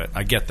right up to it.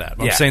 I get that.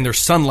 But Yeah. I'm saying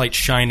there's sunlight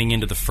shining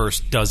into the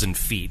first dozen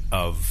feet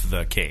of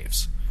the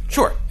caves.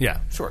 Sure. Yeah.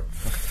 Sure.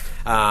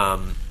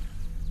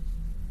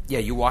 Yeah,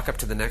 you walk up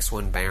to the next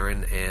one,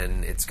 Baron,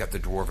 and it's got the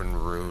dwarven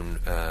rune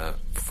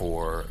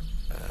for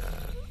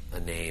a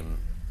name,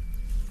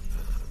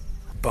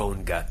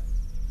 Bone Gut.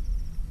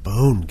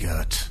 Bone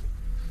gut.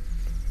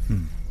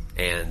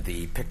 And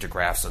the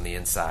pictographs on the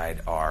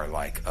inside are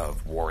like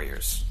of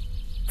warriors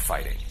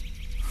fighting.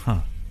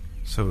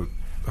 So,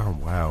 oh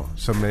wow.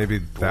 So maybe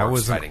that Dwarves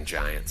was fighting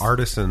giants.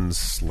 artisans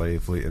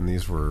slavely, and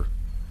these were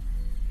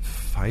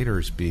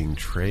fighters being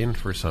trained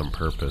for some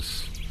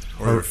purpose.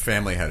 Or her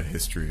family had a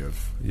history of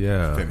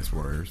famous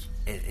warriors.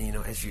 And you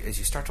know, as you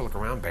start to look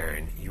around,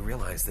 Baron, you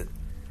realize that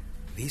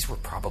these were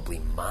probably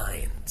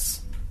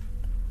mines.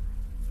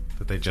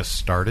 That they just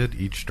started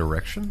each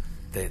direction?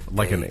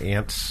 Like an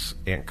ant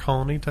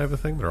colony type of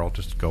thing? They're all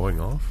just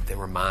going off? They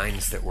were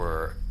mines that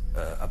were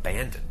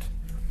abandoned.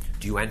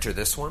 Do you enter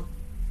this one?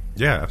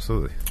 Yeah,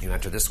 absolutely. You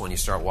enter this one, you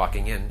start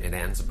walking in. It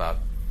ends about,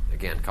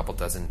 again, a couple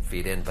dozen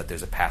feet in, but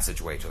there's a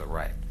passageway to the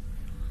right.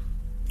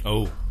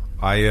 Oh.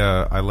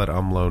 I let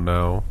Umlo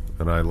know,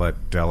 and I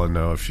let Della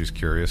know if she's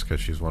curious,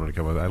 because she's wanted to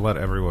come with. I let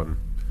everyone...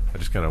 I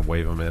just kind of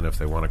wave them in if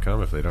they want to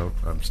come. If they don't,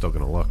 I'm still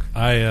going to look.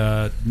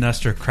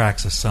 Nestor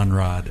cracks a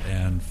sunrod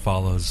and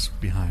follows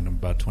behind him,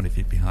 about 20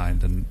 feet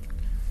behind, and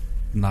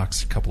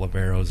knocks a couple of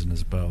arrows in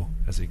his bow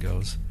as he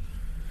goes.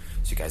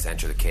 So you guys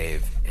enter the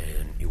cave,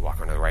 and you walk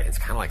around to the right. It's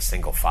kind of like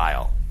single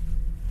file.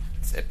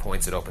 At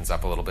points, it opens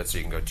up a little bit so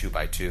you can go 2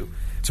 by 2.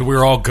 So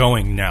we're all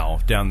going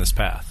now down this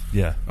path?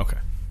 Yeah. Okay.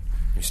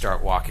 You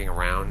start walking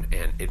around,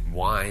 and it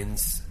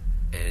winds,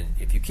 and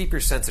if you keep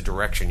your sense of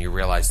direction, you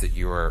realize that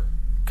you are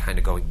kind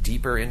of going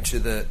deeper into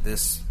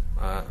this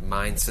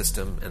mine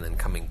system and then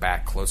coming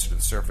back closer to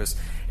the surface,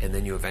 and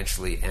then you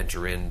eventually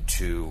enter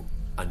into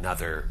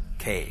another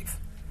cave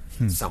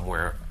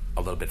somewhere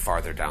a little bit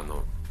farther down the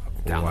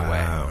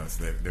way.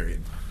 So they're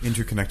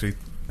interconnected,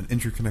 an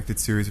interconnected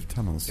series of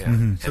tunnels. Yeah.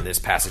 And there's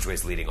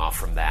passageways leading off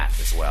from that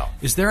as well.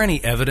 Is there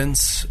any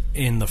evidence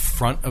in the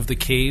front of the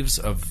caves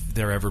of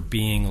there ever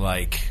being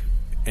like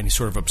any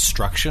sort of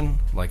obstruction,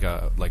 like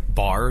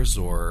bars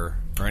or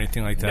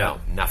anything like that?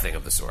 No, nothing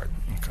of the sort.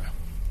 Okay.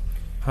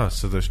 Huh,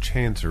 so those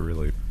chains are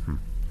really...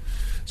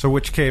 So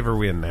which cave are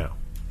we in now?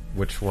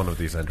 Which one of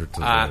these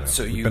entrances are we in?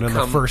 So We've you been in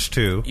the first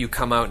two. You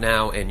come out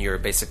now, and you're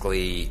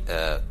basically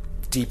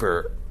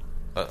deeper,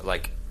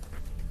 like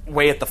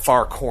way at the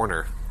far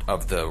corner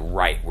of the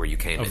right where you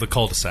came in. Of the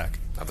cul-de-sac.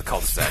 Of the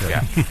cul-de-sac,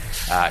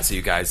 yeah. So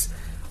you guys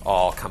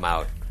all come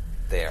out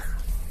there.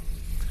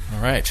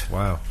 All right.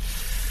 Wow.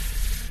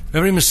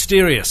 Very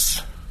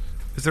mysterious.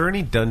 Is there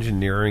any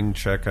dungeoneering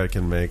check I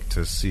can make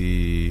to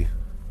see...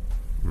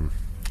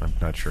 I'm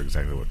not sure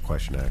exactly what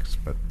question asks,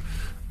 but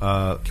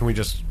can we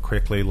just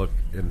quickly look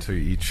at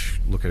each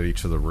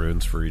of the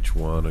runes for each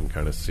one and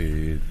kind of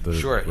see the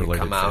Sure, you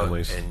related come out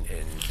families? and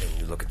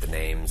you look at the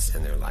names,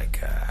 and they're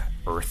like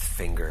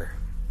Earthfinger,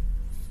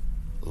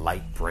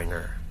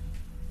 Lightbringer,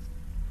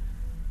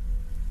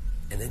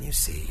 And then you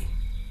see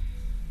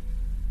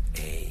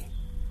a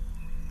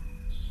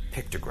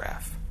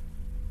pictograph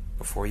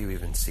before you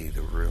even see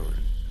the rune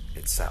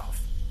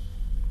itself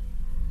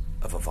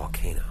of a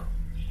volcano.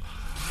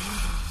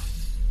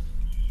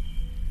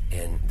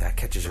 And that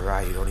catches your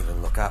eye. You don't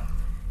even look up,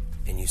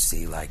 and you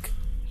see like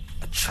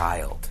a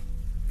child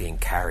being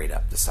carried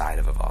up the side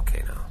of a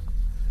volcano.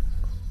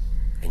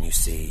 And you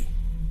see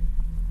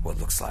what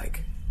looks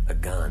like a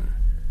gun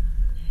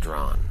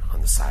drawn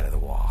on the side of the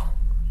wall.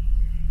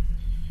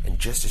 And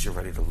just as you're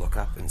ready to look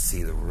up and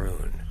see the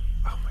rune,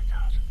 Oh my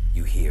God.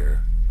 you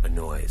hear a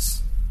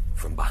noise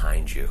from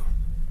behind you.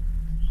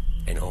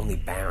 And only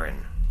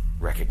Baron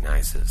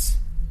recognizes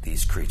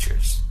these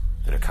creatures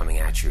that are coming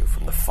at you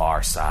from the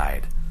far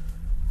side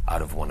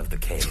out of one of the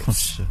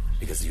caves.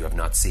 Because you have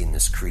not seen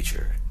this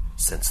creature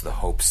since the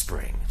Hope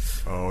Spring.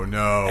 Oh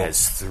no.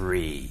 As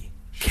 3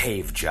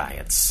 cave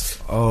giants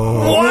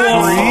come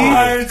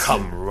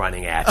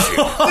running at you.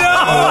 Oh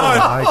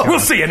my God. We'll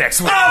see you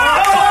next week.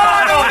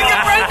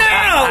 Right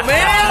now,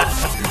 man!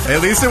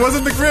 At least it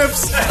wasn't the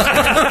Grips.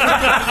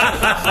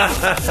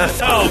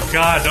 Oh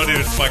God! Don't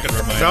even fucking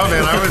remind me. No,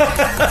 man,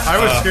 I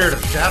was scared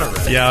of Shadow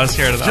Red. Yeah, I was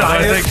scared of that.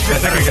 I think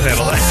we can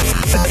handle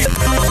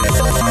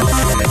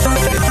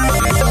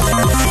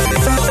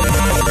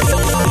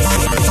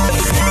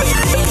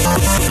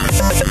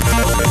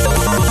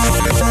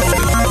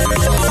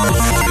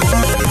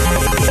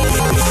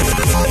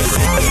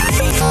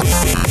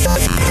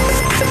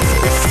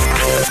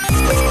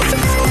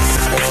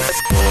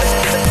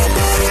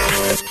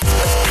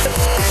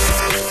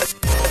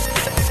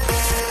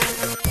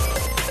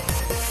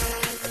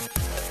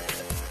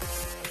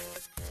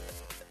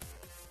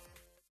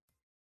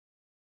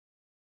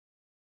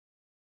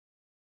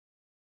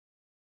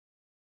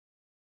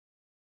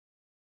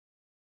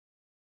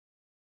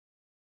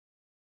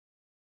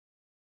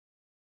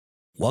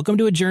Welcome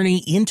to a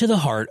journey into the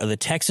heart of the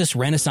Texas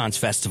Renaissance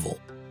Festival,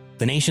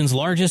 the nation's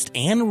largest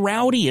and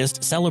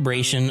rowdiest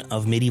celebration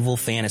of medieval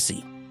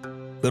fantasy.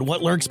 But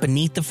what lurks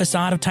beneath the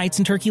facade of tights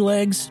and turkey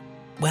legs?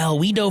 Well,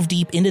 we dove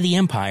deep into the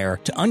empire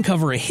to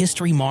uncover a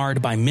history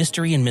marred by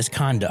mystery and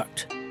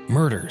misconduct,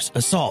 murders,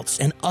 assaults,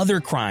 and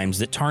other crimes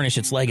that tarnish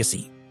its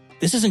legacy.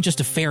 This isn't just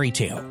a fairy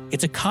tale,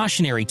 it's a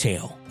cautionary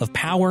tale of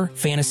power,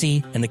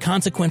 fantasy, and the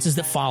consequences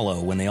that follow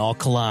when they all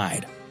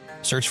collide.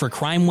 Search for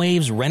Crime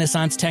Waves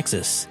Renaissance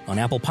Texas on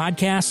Apple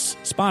Podcasts,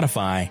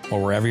 Spotify,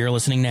 or wherever you're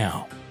listening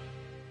now.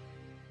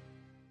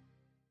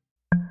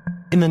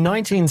 In the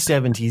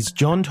 1970s,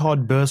 John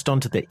Todd burst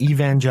onto the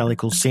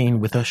evangelical scene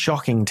with a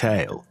shocking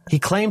tale. He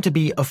claimed to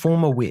be a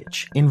former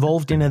witch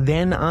involved in a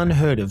then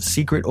unheard-of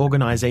secret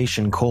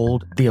organization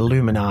called the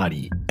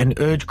Illuminati and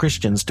urged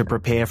Christians to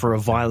prepare for a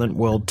violent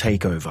world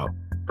takeover.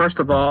 First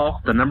of all,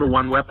 the number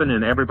one weapon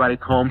in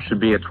everybody's home should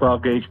be a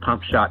 12-gauge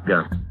pump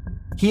shotgun.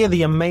 Hear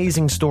the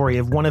amazing story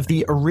of one of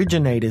the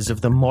originators of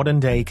the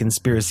modern-day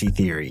conspiracy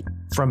theory.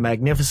 From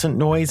Magnificent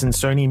Noise and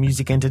Sony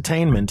Music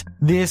Entertainment,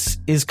 this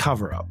is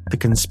Cover Up, the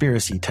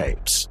Conspiracy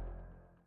Tapes.